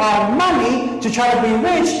having on money to try to be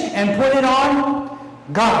rich and put it on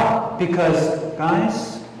God. Because,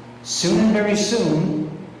 guys, soon and very soon,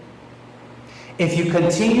 if you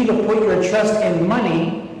continue to put your trust in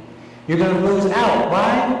money, you're going to lose out.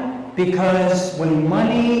 Why? Because when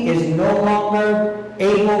money is no longer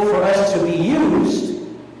able for us to be used,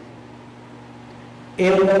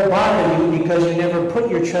 it will bother you because you never put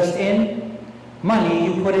your trust in money.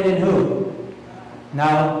 You put it in who?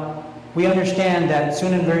 Now, we understand that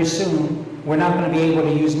soon and very soon, we're not going to be able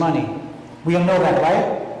to use money. We all know that,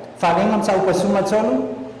 right?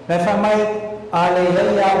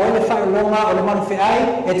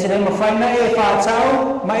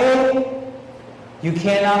 You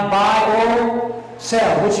cannot buy or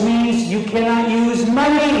sell, which means you cannot use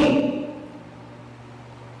money.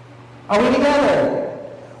 Are we together?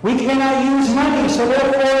 We cannot use money, so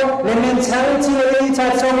therefore, the mentality of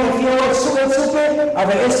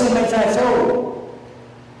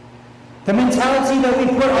the mentality that we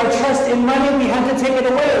put our trust in money, we have to take it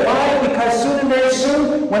away. Why? Because soon and very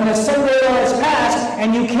soon, when the Sunday law is passed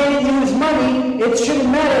and you can't use money, it shouldn't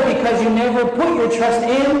matter because you never put your trust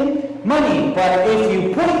in money. But if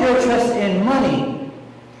you put your trust in money,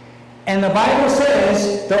 and the Bible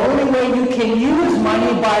says the only way you can use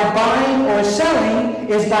money by buying or selling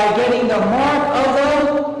is by getting the mark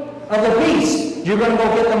of the beast. You're going to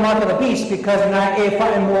go get the mark of the beast because are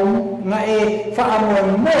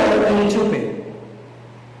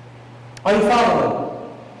you following?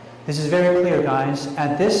 This is very clear, guys.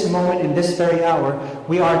 At this moment, in this very hour,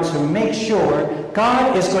 we are to make sure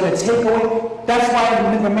God is going to take away. That's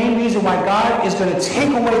why the main reason why God is going to take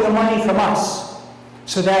away the money from us.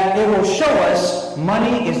 So that it will show us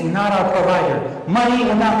money is not our provider. Money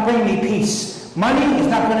will not bring me peace. Money is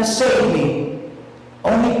not going to save me.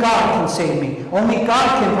 Only God can save me. Only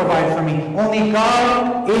God can provide for me. Only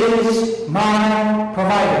God is my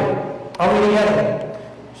provider. Are we together?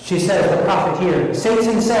 She says, the prophet here.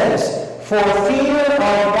 Satan says, for fear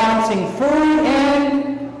of bouncing food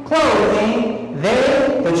and clothing,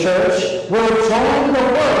 they, the church, will join the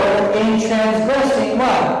world in transgressing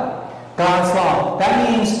what? God's law. That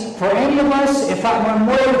means for any of us, if I'm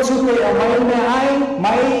more to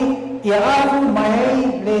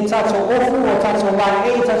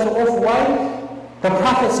the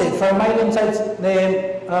prophet said,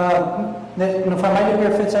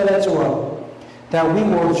 that we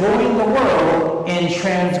will join the world in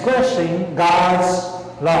transgressing God's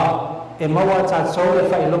law.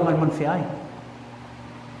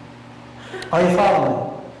 Are you following?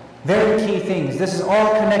 Very key things. This is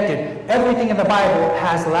all connected. Everything in the Bible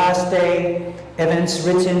has last day events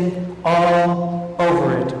written all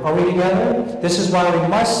over it. Are we together? This is why we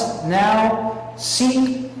must now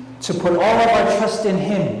seek to put all of our trust in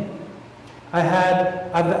Him. I've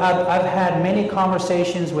had many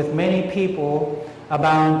conversations with many people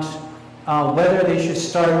about whether they should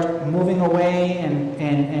start moving away and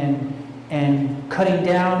cutting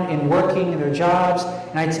down and working in their jobs.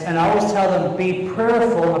 And I always tell them, be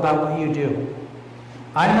prayerful about what you do.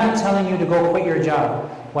 I'm not telling you to go quit your job.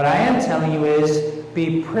 What I am telling you is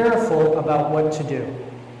be prayerful about what to do.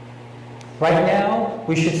 Right now,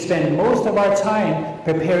 we should spend most of our time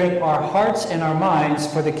preparing our hearts and our minds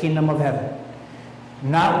for the kingdom of heaven.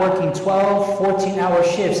 Not working 12, 14-hour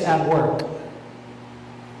shifts at work.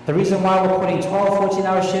 The reason why we're putting 12,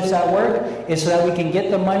 14-hour shifts at work is so that we can get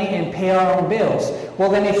the money and pay our own bills. Well,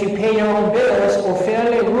 then if you pay your own bills,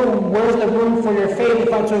 where's the room for your faith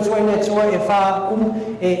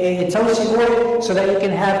so that you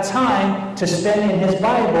can have time to spend in His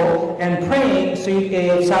Bible and praying?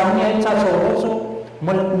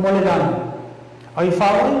 Are you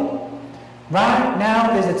following? Right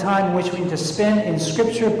now is the time in which we need to spend in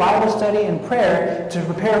Scripture, Bible study, and prayer to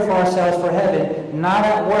prepare for ourselves for heaven, not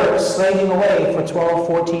at work, slaving away for 12,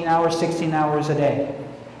 14 hours, 16 hours a day.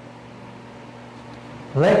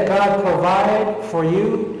 Let God provide for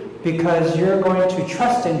you because you're going to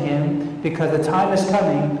trust in Him, because the time is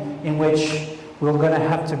coming in which we're going to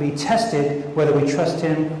have to be tested whether we trust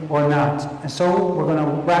Him or not. And so we're going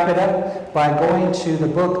to wrap it up by going to the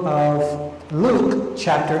book of Luke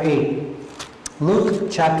chapter 8. Luke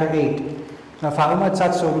chapter 8. La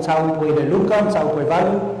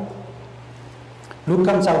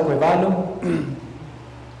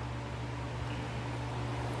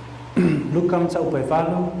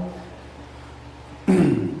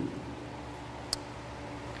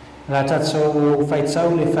tatso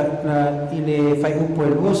faitsau ile fai upo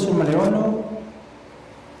el uso maleono.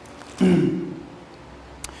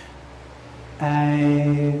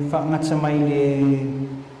 Fa ngatsa mai le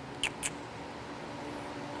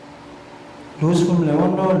luas fum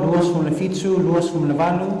leono, luas fum le fitsu, luas fum le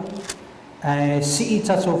valu. Si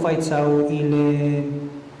tatso faitsau ile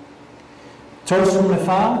tos fum le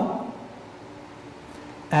fa.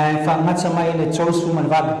 Fa ngatsa mai le tos fum le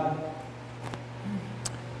valu.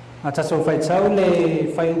 Ataso faitsau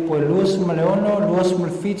le fai upo luas fum leono, luas fum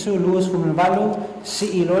le fitsu, luas fum le valu.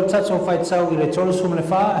 Si ilo tatso faitsau ile tos fum le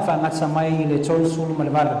fa, fa ngatsa mai ile tos fum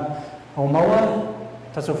le valu. O maua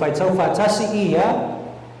tatso faitsau fa tasi ia.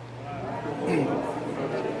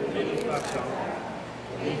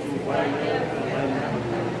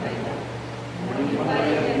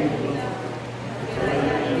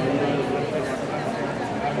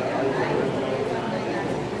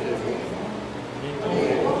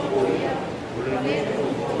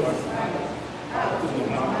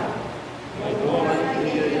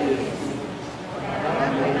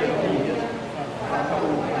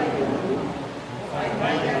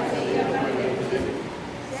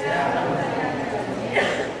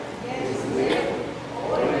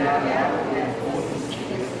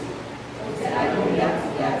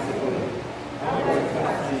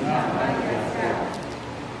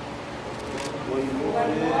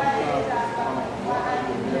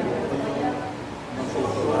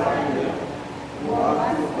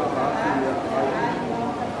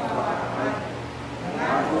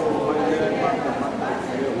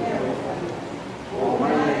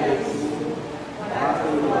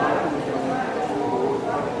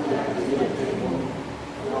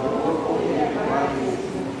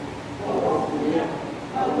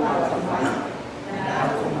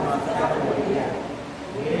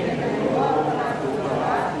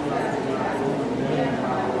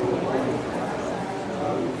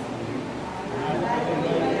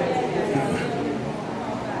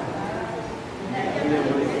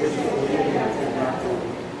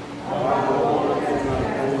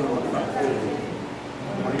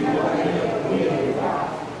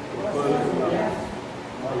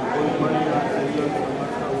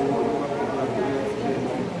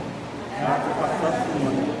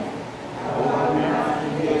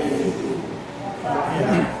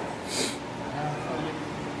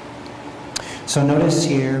 So notice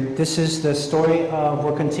here, this is the story of,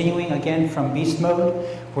 we're continuing again from beast mode,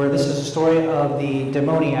 where this is the story of the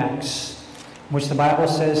demoniacs, which the Bible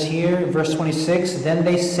says here, verse 26, then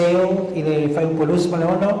they sailed to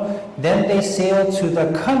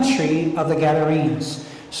the country of the Gadarenes.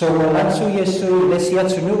 So the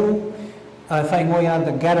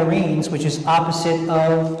Gadarenes, which is opposite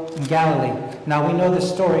of Galilee. Now we know the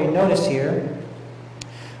story. Notice here,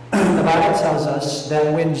 the Bible tells us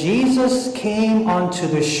that when Jesus came onto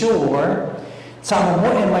the shore,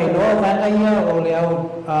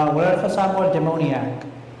 demoniac.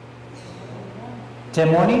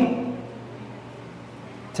 Temoni?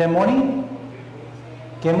 Temoni?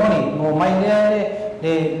 Gemoni. O mai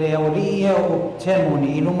le aulia o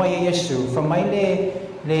temoni inuma Yesu. From my le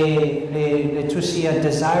to see a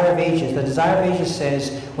desire of ages. The desire of ages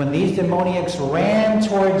says when these demoniacs ran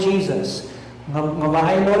toward Jesus, from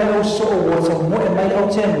my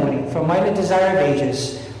desire of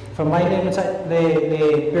ages, from my le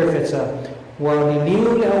perfetza, well the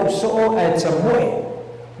liu so at a moy,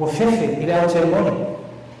 or fifi,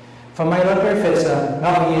 from my perfetza,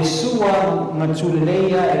 now Yeshua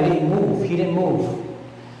Matulea and move, he didn't move.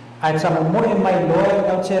 At some more in my Lord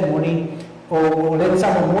out ceremony, or let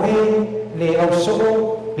some more le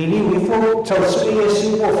also. Bili wifo tausu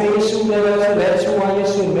Yesu o fe Yesu le tuwa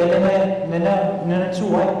Yesu mena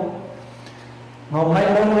tuwa. No mai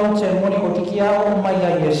lono te moni otikia o mai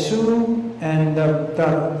Yesu, and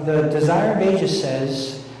the desire of ages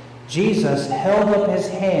says Jesus held up his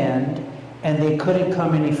hand and they couldn't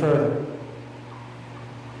come any further.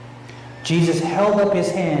 Jesus held up his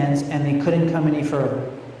hands and they couldn't come any further.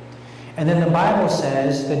 And then the Bible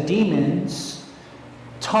says the demons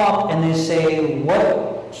talk and they say, what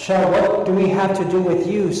do we have to do with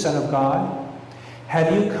you, Son of God?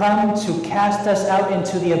 Have you come to cast us out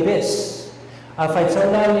into the abyss? Matthew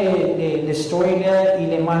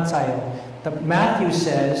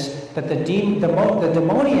says that the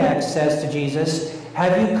demoniac says to Jesus,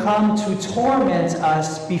 have you come to torment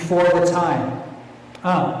us before the time?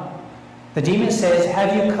 The demon says,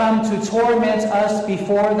 have you come to torment us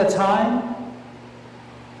before the time?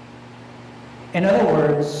 In other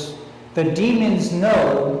words, the demons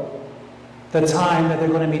know the time that they're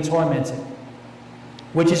going to be tormented.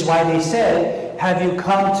 Which is why they said, have you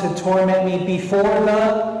come to torment me before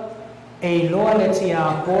the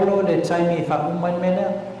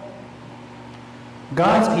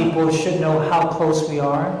God's people should know how close we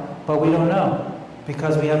are, but we don't know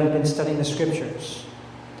because we haven't been studying the scriptures.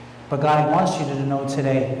 But God wants you to know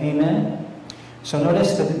today. Amen? So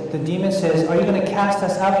notice the demon says, are you going to cast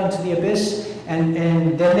us out into the abyss? And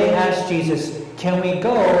then they asked Jesus, can we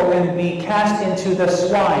go and be cast into the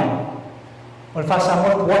swine?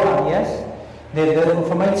 Yes?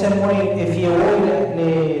 If you avoid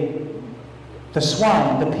the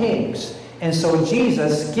swine, the pigs. And so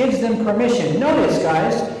Jesus gives them permission. Notice,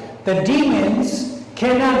 guys, the demons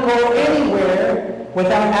cannot go anywhere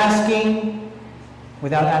without asking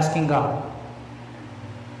God.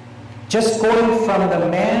 Just going from the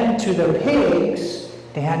man to the pigs,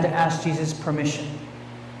 they had to ask Jesus permission.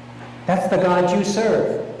 That's the God you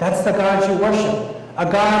serve. That's the God you worship. A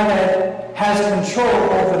God that has control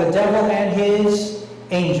over the devil and his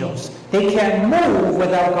angels. They can't move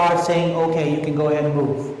without God saying, okay, you can go ahead and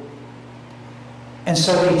move. And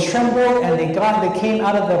so they trembled and they came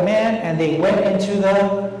out of the man and they went into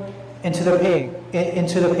the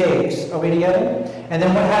pigs. Are we together? And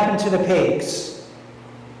then what happened to the pigs?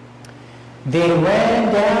 They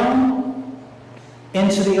ran down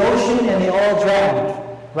into the ocean and they all drowned.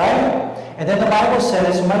 Right? And then the Bible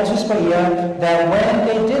says, that when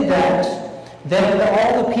they did that, then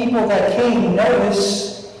all the people that came, notice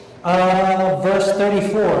verse verse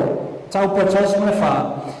 34.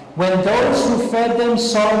 When those who fed them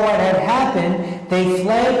saw what had happened, they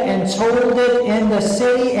fled and told it in the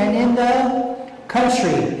city and in the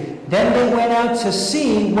country. Then they went out to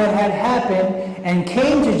see what had happened and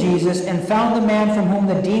came to Jesus and found the man from whom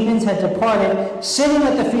the demons had departed sitting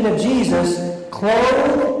at the feet of Jesus,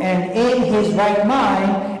 clothed and in his right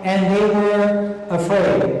mind, and they were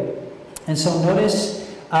afraid. And so notice,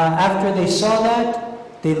 after they saw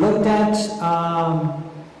that, they looked at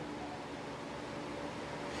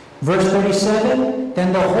verse 37.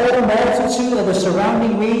 Then the whole multitude of the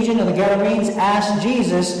surrounding region of the Gadarenes asked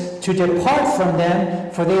Jesus to depart from them,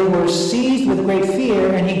 for they were seized with great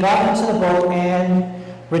fear, and he got into the boat and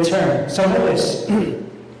returned. So notice,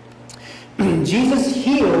 Jesus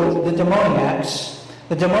healed the demoniacs.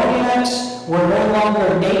 The demoniacs were no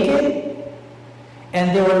longer naked,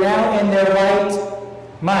 and they were now in their right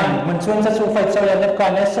mind.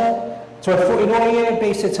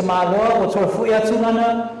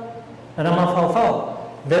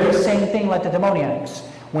 Very same thing like the demoniacs.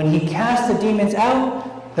 When he cast the demons out,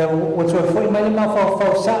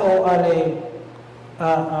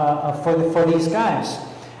 for these guys.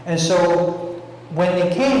 And so when they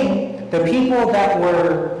came, the people that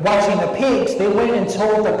were watching the pigs, they went and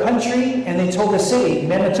told the country and they told the city,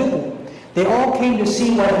 Maranatha. They all came to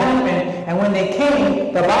see what happened, and when they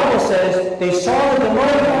came, the Bible says they saw the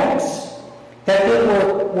demoniacs, that they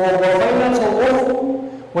were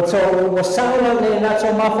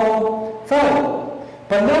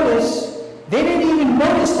but notice, they didn't even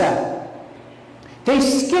notice that. They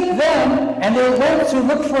skipped them and they went to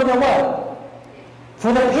look for the what?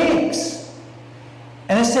 For the pigs.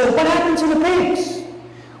 And they said, what happened to the pigs?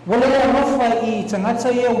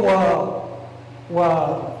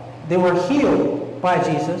 They were healed by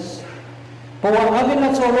Jesus. But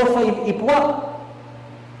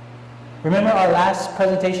remember our last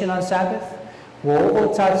presentation on Sabbath?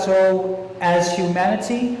 As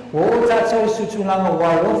humanity, more than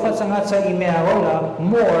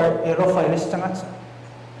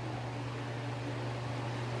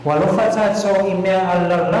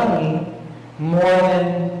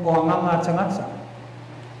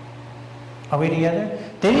Are we together?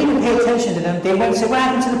 They didn't even pay attention to them. They went and said, what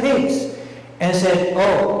happened to the pigs? And said,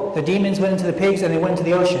 oh, the demons went into the pigs and they went into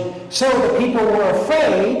the ocean. So the people were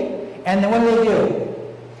afraid, and then what did they do?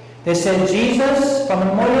 They said, Jesus, from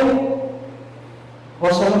the morning,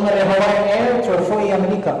 also the Hawaiian air to a Fui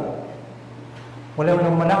America.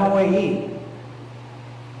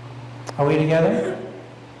 Are we together?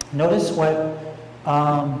 Notice what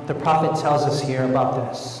the prophet tells us here about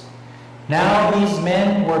this. Now these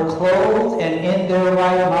men were clothed and in their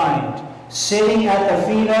right mind, sitting at the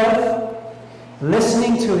feet of,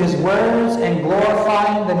 listening to his words and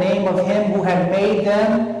glorifying the name of him who had made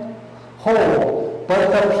them whole.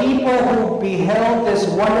 But the people who beheld this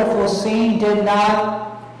wonderful scene did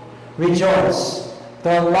not rejoice.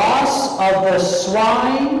 The loss of the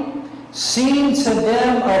swine seemed to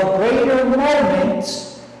them of greater moment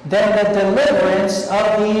than the deliverance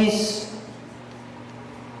of these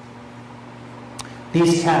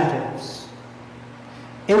captives.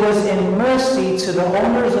 It was in mercy to the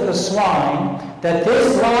owners of the swine that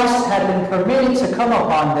this loss had been permitted to come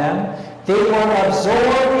upon them. They were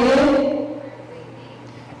absorbed in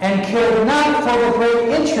and cared not for the great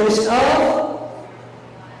interest of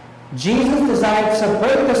Jesus. Desired to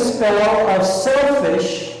break the spell of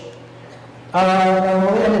selfish.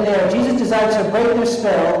 Jesus desired to break the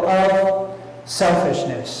spell of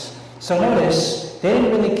selfishness. So notice, they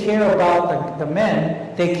didn't really care about the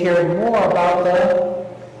men. They cared more about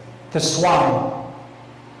the swine.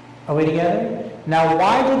 Are we together? Now,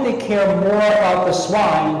 why did they care more about the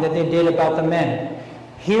swine than they did about the men?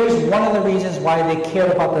 Here's one of the reasons why they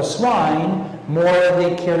cared about the swine more than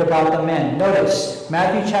they cared about the men. Notice,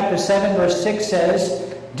 Matthew chapter 7, verse 6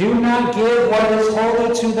 says, do not give what is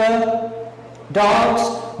holy to the dogs,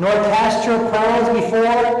 nor cast your pearls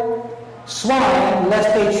before swine,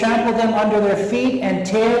 lest they trample them under their feet and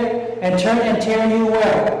turn and tear you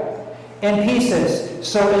where? In pieces.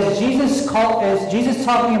 So is Jesus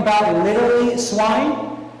talking about literally swine?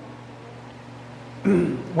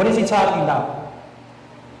 What is he talking about?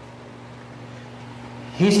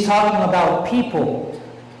 He's talking about people.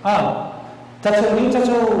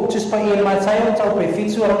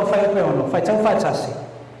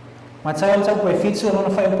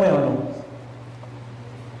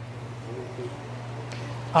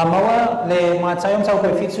 Amawa le matayong sa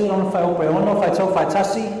upefitu non fa upeono fa tau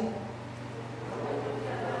fatasi.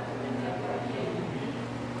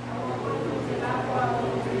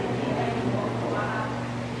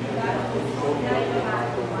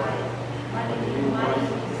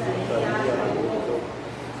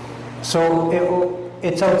 So,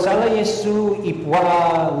 itautala Yesu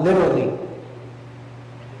ipua literally.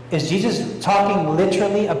 Is Jesus talking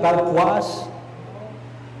literally about puas?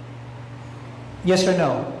 Yes or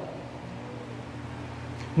no?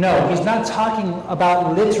 No, he's not talking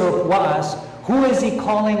about literal puas. Who is he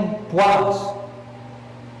calling puas?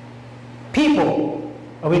 People.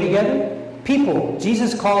 Are we together? People.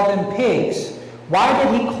 Jesus called them pigs. Why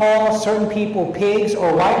did he call certain people pigs,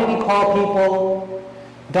 or why did he call people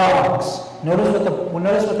dogs?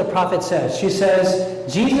 Notice what the prophet says. She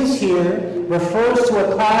says, Jesus here refers to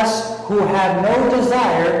a class who have no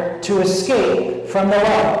desire to escape from the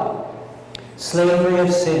what? Slavery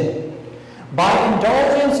of sin. By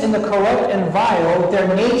indulgence in the corrupt and vile, their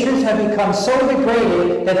natures have become so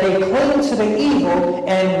degraded that they cling to the evil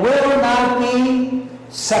and will not be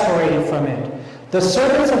separated from it. The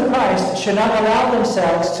servants of Christ should not allow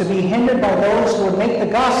themselves to be hindered by those who would make the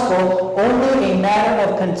gospel only a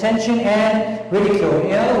matter of contention and ridicule.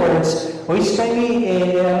 In other words,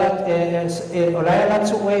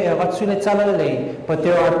 but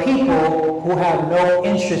there are people who have no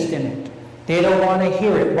interest in it. They don't want to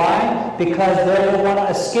hear it. Why? Because they don't want to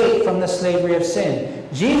escape from the slavery of sin.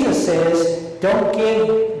 Jesus says, don't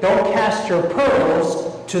cast your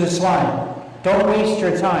pearls to the swine. Don't waste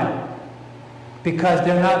your time. Because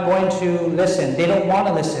they're not going to listen. They don't want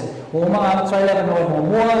to listen. And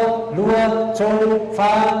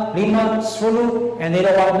they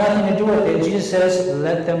don't want nothing to do with it. Jesus says,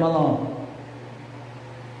 let them alone.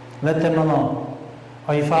 Let them alone.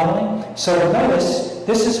 Are you following? So notice,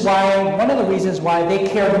 this is why, one of the reasons why they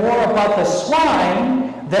cared more about the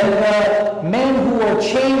swine than the men who were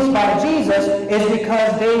changed by Jesus is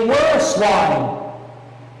because they were swine.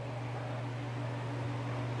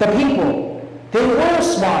 The people. They were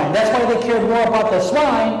swine. That's why they cared more about the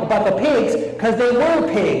swine, about the pigs, because they were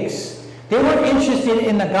pigs. They weren't interested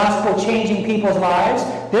in the gospel changing people's lives.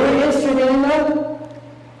 They were interested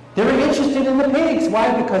in the pigs.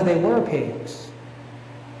 Why? Because they were pigs.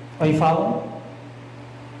 Are you following?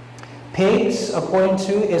 Pigs, according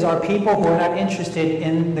to, are people who are not interested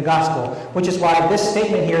in the gospel, which is why this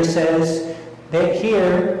statement here says that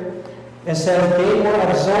it says they were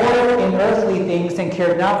absorbed in earthly things and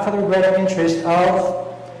cared not for the greater interest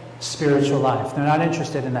of spiritual life. They're not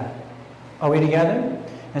interested in that. Are we together?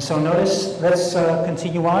 And so notice, let's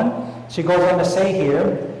continue on. She goes on to say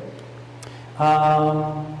here,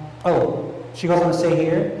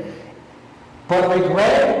 but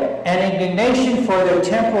regret and indignation for their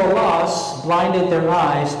temporal loss blinded their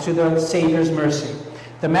eyes to the Savior's mercy.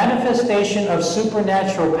 The manifestation of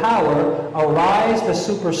supernatural power aroused the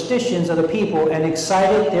superstitions of the people and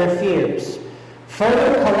excited their fears.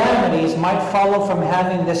 Further calamities might follow from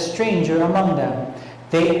having this stranger among them.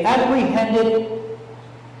 They apprehended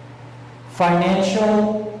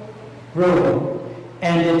financial ruin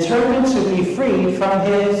and determined to be free from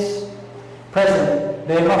his presence.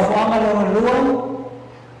 They were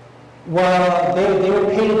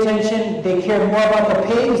paying attention. They cared more about the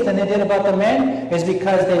pigs than they did about the men. Is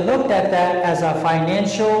because they looked at that as a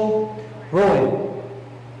financial ruin.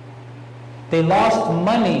 They lost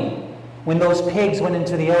money when those pigs went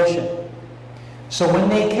into the ocean. So when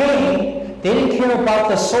they came, they didn't care about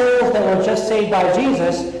the souls that were just saved by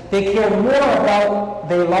Jesus. They cared more about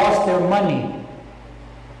they lost their money.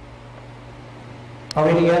 Are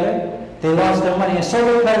we together? They lost their money. And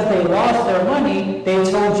so because they lost their money, they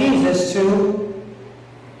told Jesus to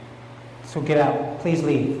get out. Please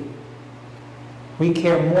leave. We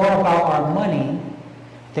care more about our money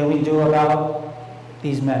than we do about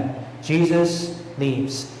these men. Jesus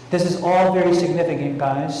leaves. This is all very significant,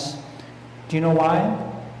 guys. Do you know why?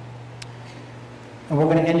 And we're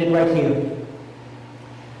going to end it right here.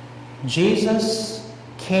 Jesus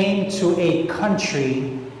came to a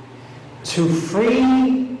country to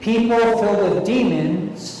free people filled with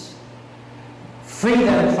demons, free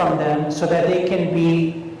them from them so that they can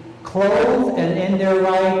be clothed and in their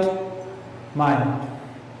right mind.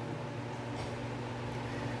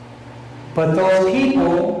 But those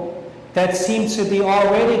people that seem to be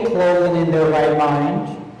already clothed and in their right mind,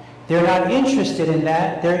 they're not interested in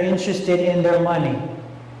that. They're interested in their money.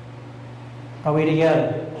 Are we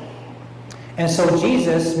together? And so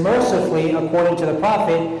Jesus, mercifully, according to the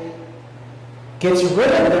prophet, gets rid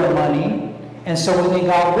of their money. And so when they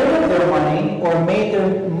got rid of their money or made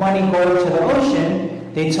their money go to the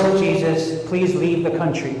ocean, they told Jesus, please leave the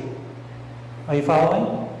country. Are you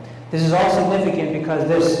following? This is all significant because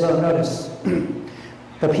this, notice,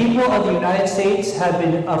 the people of the United States have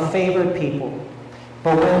been a favored people.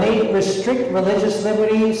 But when they restrict religious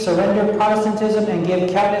liberty, surrender Protestantism, and give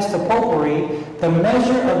countenance to popery, the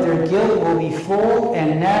measure of their guilt will be full,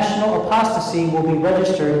 and national apostasy will be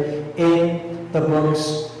registered in the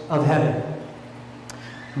books of heaven.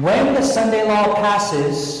 When the Sunday law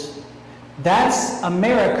passes, that's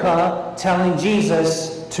America telling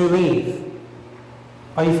Jesus to leave.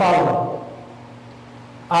 Are you following?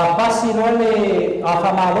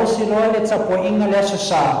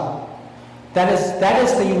 That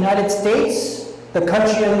is the United States, the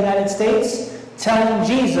country of the United States, telling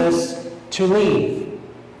Jesus to leave.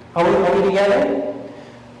 Are we together?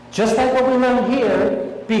 Just like what we learned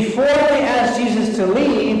here, before they asked Jesus to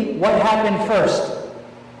leave, what happened first?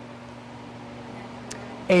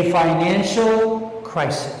 A financial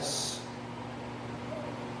crisis.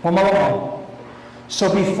 One more. So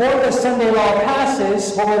before the Sunday law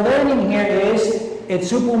passes, what we're learning here is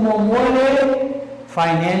it's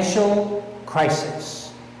financial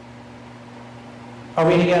crisis. Are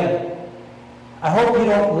we together? I hope you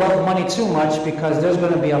don't love money too much, because there's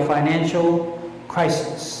going to be a financial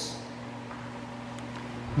crisis.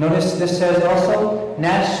 Notice this says also,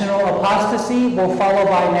 national apostasy will follow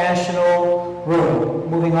by national ruin.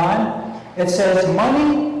 Moving on. It says,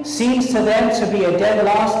 money seems to them to be a dead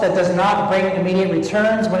loss that does not bring immediate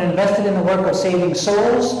returns when invested in the work of saving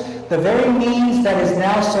souls. The very means that is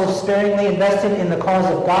now so sparingly invested in the cause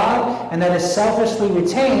of God and that is selfishly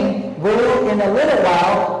retained will in a little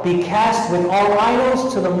while be cast with all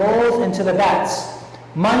idols to the moles and to the bats.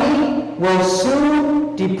 Money will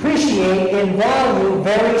soon depreciate in value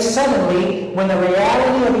very suddenly when the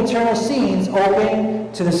reality of eternal scenes open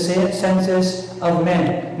to the senses of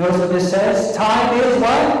men. Notice what this says. Time is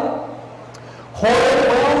what? Hoarded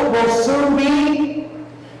wealth will soon be.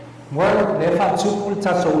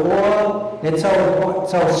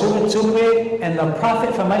 And the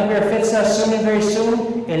prophet from my fitza soon and very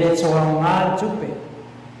soon.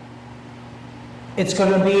 It's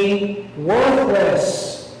going to be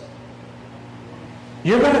worthless.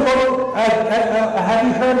 You're going to go. Have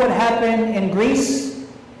you heard what happened in Greece?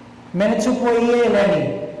 Menitupoie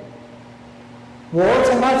Eleni. War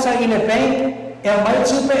to matza in a bank, el might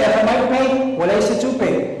tupe, if I might pay, well, I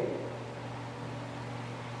tupe.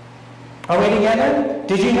 Are we together?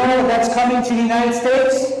 Did you know that's coming to the United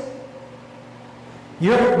States?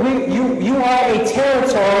 You are a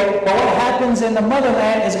territory, but what happens in the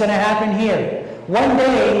motherland is going to happen here. One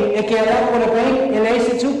day, it can up with a bank,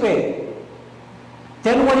 el tupe.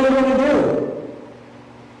 Then what are you going to do?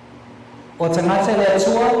 O tangatsa le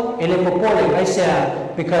atua ele popole ai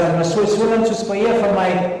sea because na suisulan tu spaia fa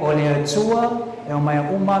mai o le atua e o mai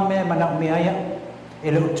uma me mana me aya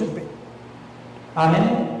ele utupe.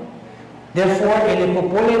 Amen. Therefore ele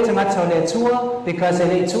popole tangatsa le atua because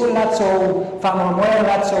ele tu la so fa moe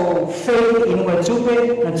la so faith in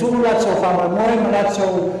utupe na tu la so fa moe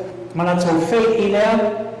la so faith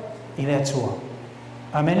ile atua.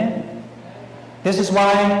 Amen. This is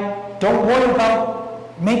why don't worry about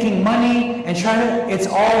making money and it's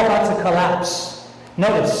all about to collapse.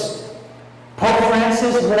 Notice, Pope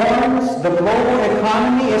Francis warns the global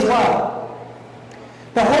economy is what?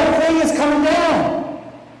 The whole thing is coming down.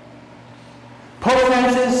 Pope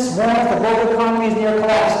Francis warns the global economy is near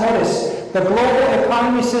collapse. Notice, the global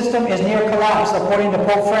economy system is near collapse according to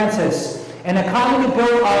Pope Francis. An economy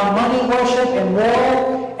built on money worship and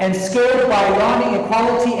war and scared by yawning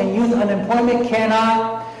equality and youth unemployment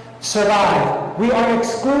cannot survive. We are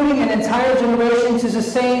excluding an entire generation to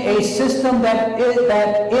sustain a system that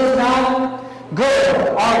is not good.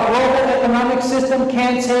 Our global economic system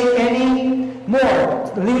can't take any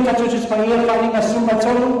more.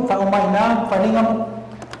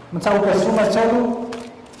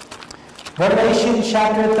 Revelation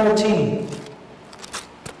chapter 13.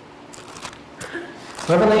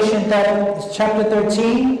 Revelation chapter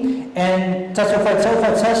 13 and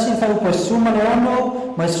tasofatasin fa upasuma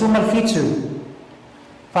leono masuma fitu.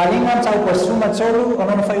 Falingan sa upasuma tolu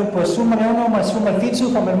ono fa upasuma leono masuma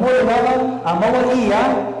fitu fa memoria lava amawa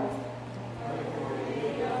iya.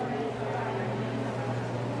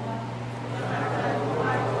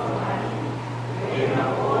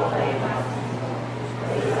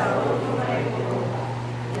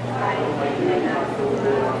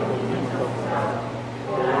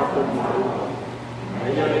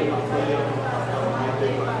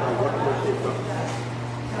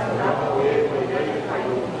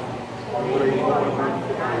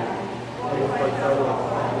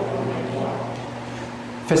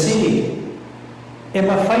 Fasili,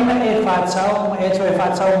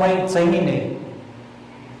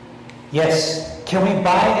 yes. Can we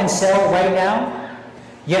buy and sell right now?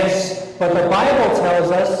 Yes. But the Bible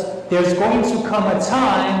tells us there's going to come a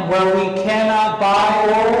time where we cannot buy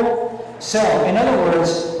or sell. In other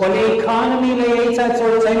words, when the economy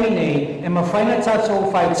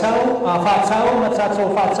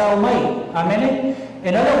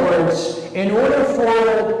in other words, in order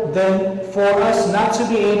for us not to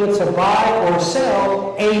be able to buy or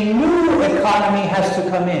sell, a new economy has to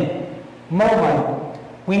come in.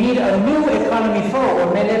 We need a new economy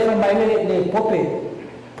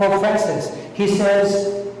Pope Francis. He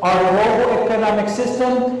says, our global economic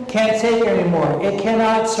system can't take anymore. It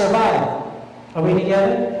cannot survive. Are we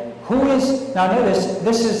together? Now notice,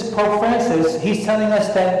 this is Pope Francis. He's telling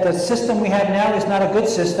us that the system we have now is not a good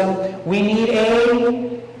system. We need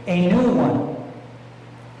a new one.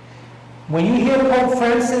 When you hear Pope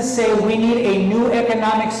Francis say we need a new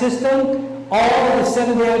economic system, all of the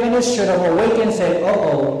Seventh-day Adventists should have awakened and said,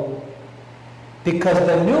 uh-oh. Because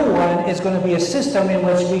the new one is going to be a system in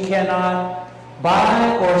which we cannot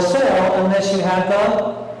buy or sell unless you have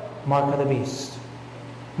the mark of the beast.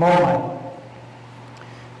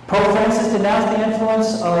 Pope Francis denounced the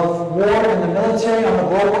influence of war in the military on the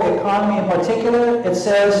global economy in particular. It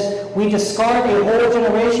says, we discard a whole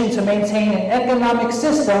generation to maintain an economic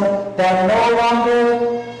system that no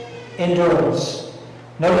longer endures.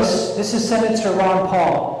 Notice, this is Senator Ron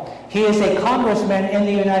Paul. He is a congressman in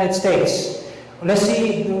the United States. Let's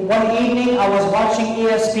see, one evening I was watching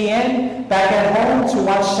ESPN back at home to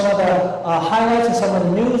watch some of the highlights and some of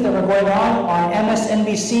the news that were going on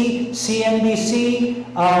MSNBC,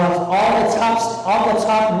 CNBC, all the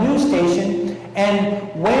top news stations. And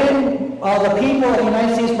when the people of the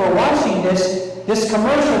United States were watching this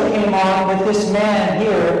commercial came on with this man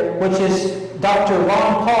here, which is Dr.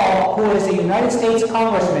 Ron Paul, who is a United States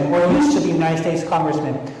congressman, or used to be a United States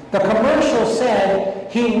congressman. The commercial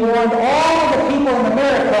said he warned all the people in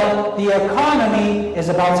America the economy is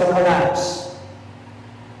about to collapse.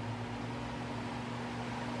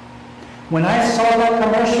 When I saw that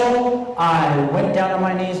commercial, I went down on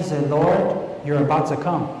my knees and said, Lord, you're about to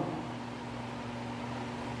come.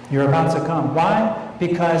 You're about to come. Why?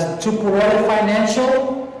 Because Tupurere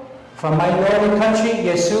Financial, from my lowly country,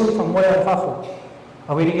 Yesu from Moyafafu.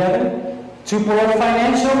 Are we together? Tupurere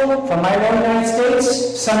Financial, from my lowly United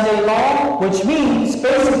States, Sunday Law, which means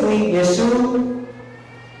basically, Yesu,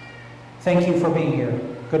 thank you for being here.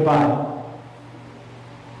 Goodbye.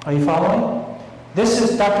 Are you following? This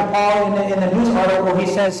is Dr. Paul in the news article. He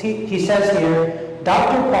says here,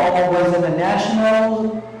 Dr. Paul was in the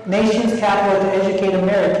nation's capital to educate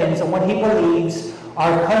Americans on what he believes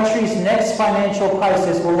our country's next financial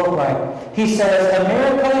crisis will look like. He says,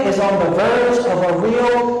 America is on the verge of a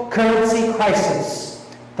real currency crisis,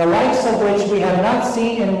 the likes of which we have not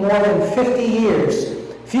seen in more than 50 years.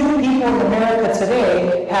 Few people in America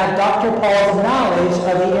today have Dr. Paul's knowledge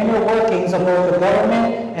of the inner workings of both the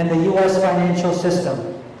government and the U.S. financial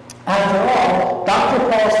system. After all, Dr.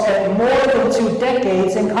 Paul spent more than 2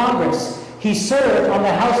 decades in Congress. He served on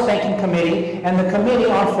the House Banking Committee and the Committee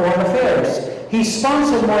on Foreign Affairs. He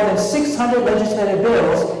sponsored more than 600 legislative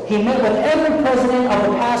bills. He met with every president of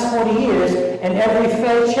the past 40 years and every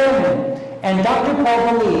Fed chairman. And Dr.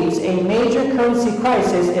 Paul believes a major currency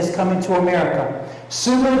crisis is coming to America,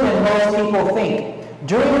 sooner than most people think.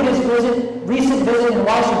 During his recent visit in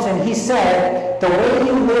Washington, he said, the way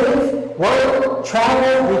you live, work,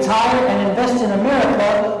 travel, retire, and invest in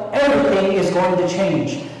America, everything is going to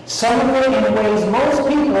change. Some of it in ways most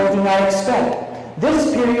people do not expect.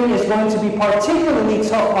 This period is going to be particularly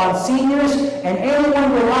tough on seniors and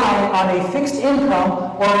anyone relying on a fixed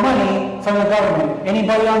income or money from the government.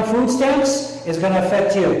 Anybody on food stamps is going to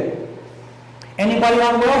affect you. Anybody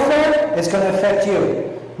on welfare is going to affect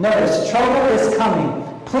you. Notice, trouble is coming.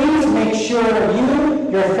 Please make sure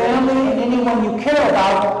you, your family, and anyone you care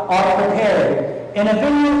about are prepared. In a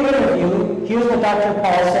video interview, here's what Dr.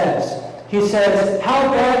 Paul says. He says, how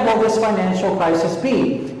bad will this financial crisis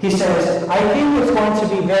be? He says, I think it's going to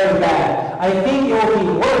be very bad. I think it will be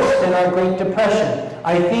worse than our Great Depression.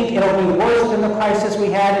 I think it will be worse than the crisis we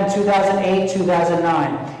had in 2008,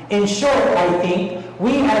 2009. In short, I think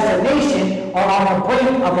we as a nation are on the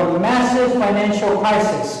brink of a massive financial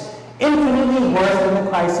crisis, infinitely worse than the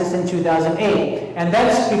crisis in 2008. And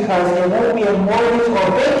that's because it won't be a mortgage or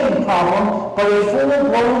banking problem, but a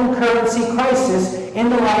full-blown currency crisis in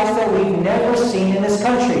the likes that we've never seen in this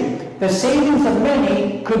country. The savings of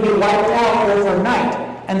many could be wiped out overnight,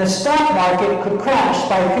 and the stock market could crash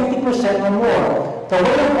by 50% or more. The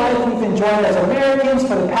way of life we've enjoyed as Americans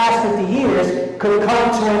for the past 50 years could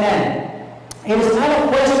come to an end. It is not a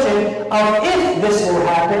question of if this will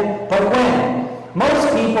happen, but when. Most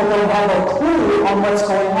people don't have a clue on what's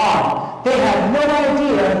going on. They have no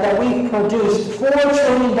idea that we produced $4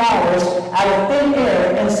 trillion out of thin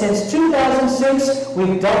air, and since 2006,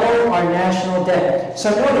 we've doubled our national debt.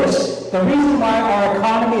 So notice, the reason why our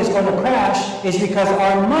economy is going to crash is because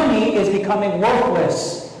our money is becoming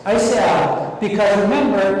worthless. I say, because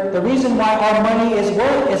remember, the reason why our money is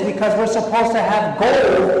worth is because we're supposed to have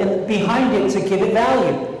gold behind it to give it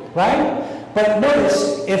value, right? But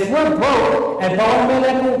notice, if we're broke, and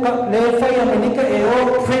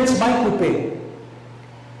Prince Maikupe,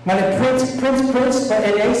 Prince, but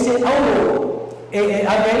it say, oh, the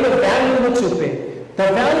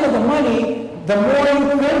value of the money, the more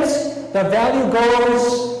you print, the value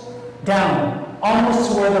goes down,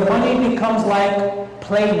 almost to where the money becomes like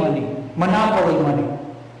play money, monopoly money,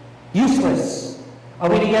 useless. Are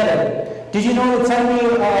we together? Did you know they tell me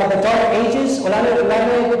the Dark Ages? They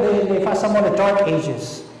the Dark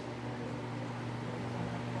Ages.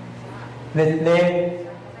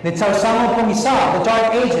 They tell someone from Isa, the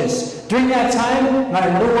Dark Ages. During that time,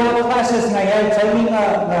 luwa classes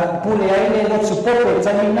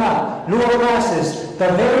luwa classes, the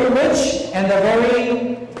very rich and the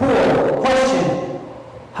very poor. Question: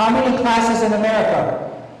 how many classes in America?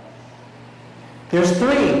 There's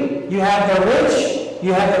three. You have the rich,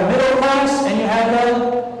 you have the middle class, and you have the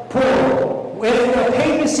poor. If the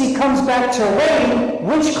papacy comes back to reign,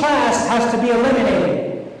 which class has to be eliminated?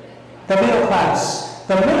 The middle class.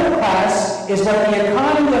 The middle class is what the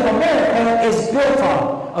economy of America is built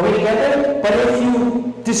on. Are we together? But if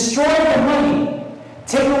you destroy the money,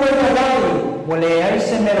 take away the value, wala ay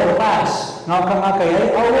sa middle class.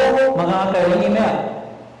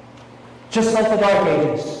 Just like the Dark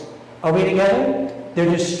Ages. Are we together? They're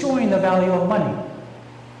destroying the value of money.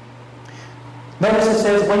 Notice it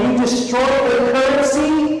says, when you destroy a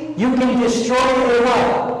currency, you can destroy a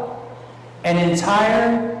what? An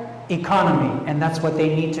entire economy. And that's what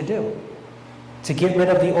they need to do. To get rid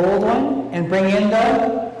of the old one and bring in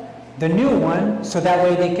the new one, so that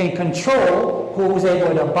way they can control who is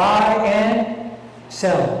able to buy and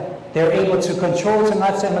sell. They're able to control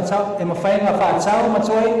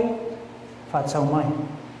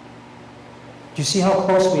do you see how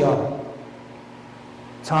close we are?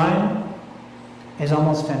 Time is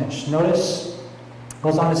almost finished. Notice,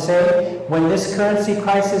 goes on to say, when this currency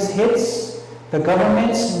crisis hits, the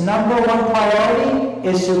government's number one priority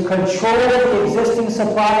is to control the existing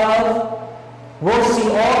supply of. We'll see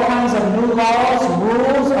all kinds of new laws,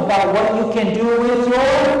 rules about what you can do with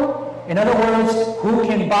your, in other words, who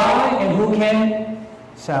can buy and who can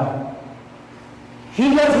sell.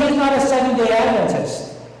 He's not a Seventh-day Adventist.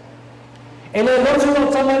 But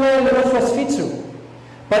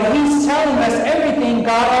he's telling us everything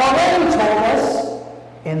God already told us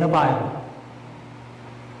in the Bible.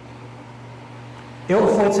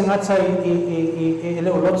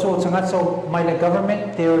 My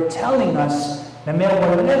government, they're telling us are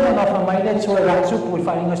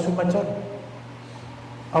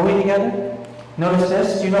we together? Notice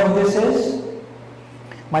this. Do you know who this is?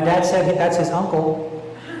 My dad said that's his uncle,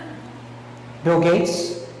 Bill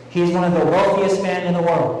Gates. He's one of the wealthiest men in the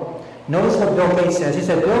world. Notice what Bill Gates says. He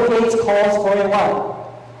said, Bill Gates calls for a what?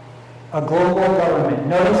 A global government.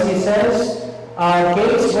 Notice he says,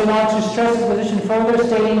 Gates went on to stress his position further,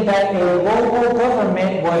 stating that a global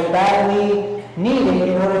government was badly needed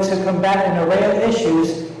in order to combat an array of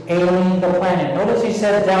issues ailing the planet. Notice he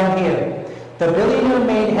says down here, the billionaire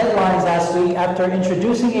made headlines last week after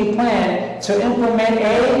introducing a plan to implement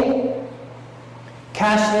a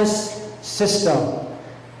cashless system.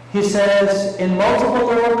 He says, in multiple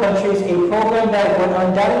third world countries, a program that would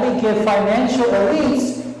undoubtedly give financial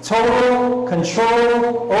elites total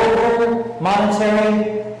control over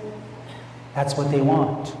monetary. That's what they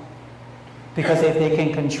want. Because if they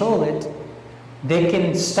can control it, they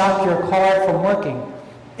can stop your card from working.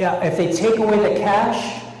 If they take away the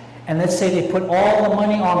cash, and let's say they put all the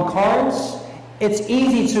money on cards, it's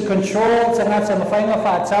easy to control.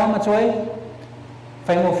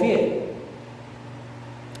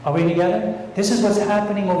 Are we together? This is what's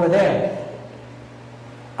happening over there.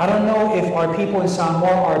 I don't know if our people in Samoa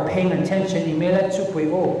are paying attention,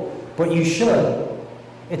 but you should.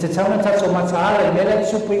 It's a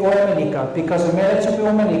because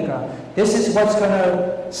this is what's going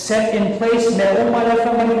to set in place.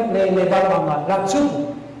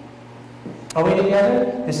 Are we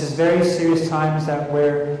together? This is very serious times that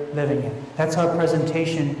we're living in. That's our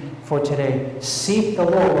presentation for today. Seek the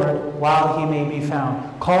Lord while he may be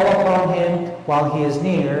found. Call upon him while he is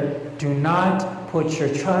near. Do not put your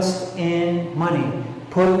trust in money.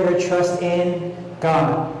 Put your trust in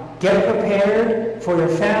God. Get prepared for your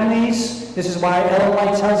families. This is why Ellen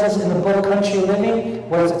White tells us in the book Country Living,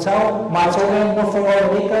 what does it tell? Matoem mo for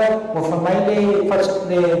Orika, mo for Maile,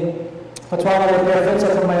 Fatwala with benefits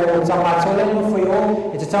of my Zamatolem mo for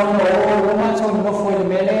you. It's a town of Romato mo for the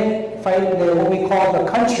Mele, fight what we call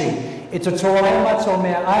the country. It's a Torah Matzo me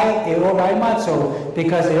I, a Orai Matzo,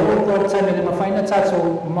 because the old time in the Mafina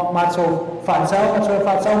Tatso Matzo Fatzao, Matzo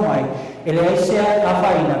Fatzao Mai, Elesia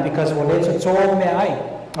Afaina, because we're to Torah me I.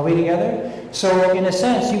 Are we together? So, in a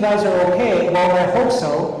sense, you guys are okay. Well, I hope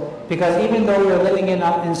so, because even though you're living in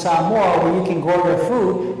Samoa where you can grow your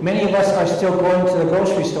food, many of us are still going to the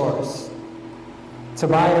grocery stores to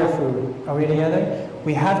buy our food. Are we together?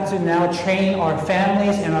 We have to now train our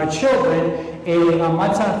families and our children.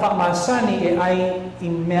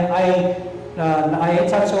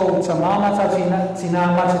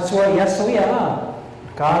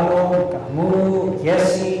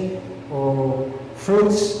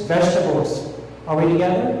 Fruits, vegetables. Are we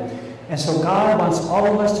together? And so God wants all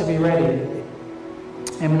of us to be ready.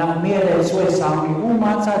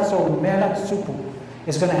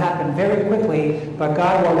 It's going to happen very quickly, but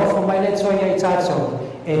God will Let's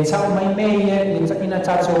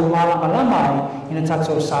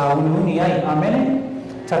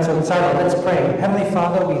pray. Heavenly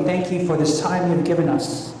Father, we thank you for this time you've given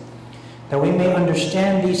us, that we may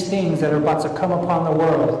understand these things that are about to come upon the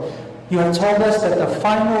world. You have told us that the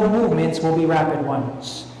final movements will be rapid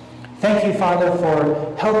ones. Thank you, Father,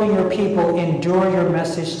 for helping your people endure your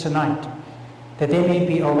message tonight, that they may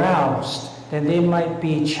be aroused, that they might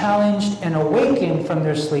be challenged and awakened from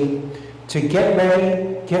their sleep to get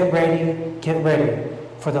ready, get ready, get ready.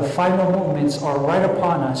 For the final movements are right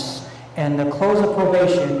upon us, and the close of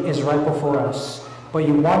probation is right before us. But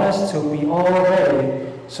you want us to be all ready,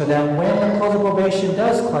 so that when the close of probation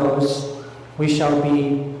does close, we shall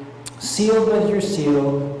be sealed with your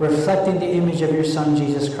seal, reflecting the image of your Son,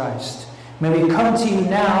 Jesus Christ. May we come to you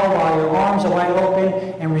now while your arms are wide open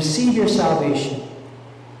and receive your salvation,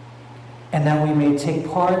 and that we may take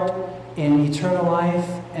part in eternal life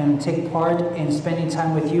and take part in spending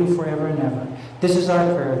time with you forever and ever. This is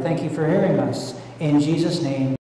our prayer. Thank you for hearing us. In Jesus' name.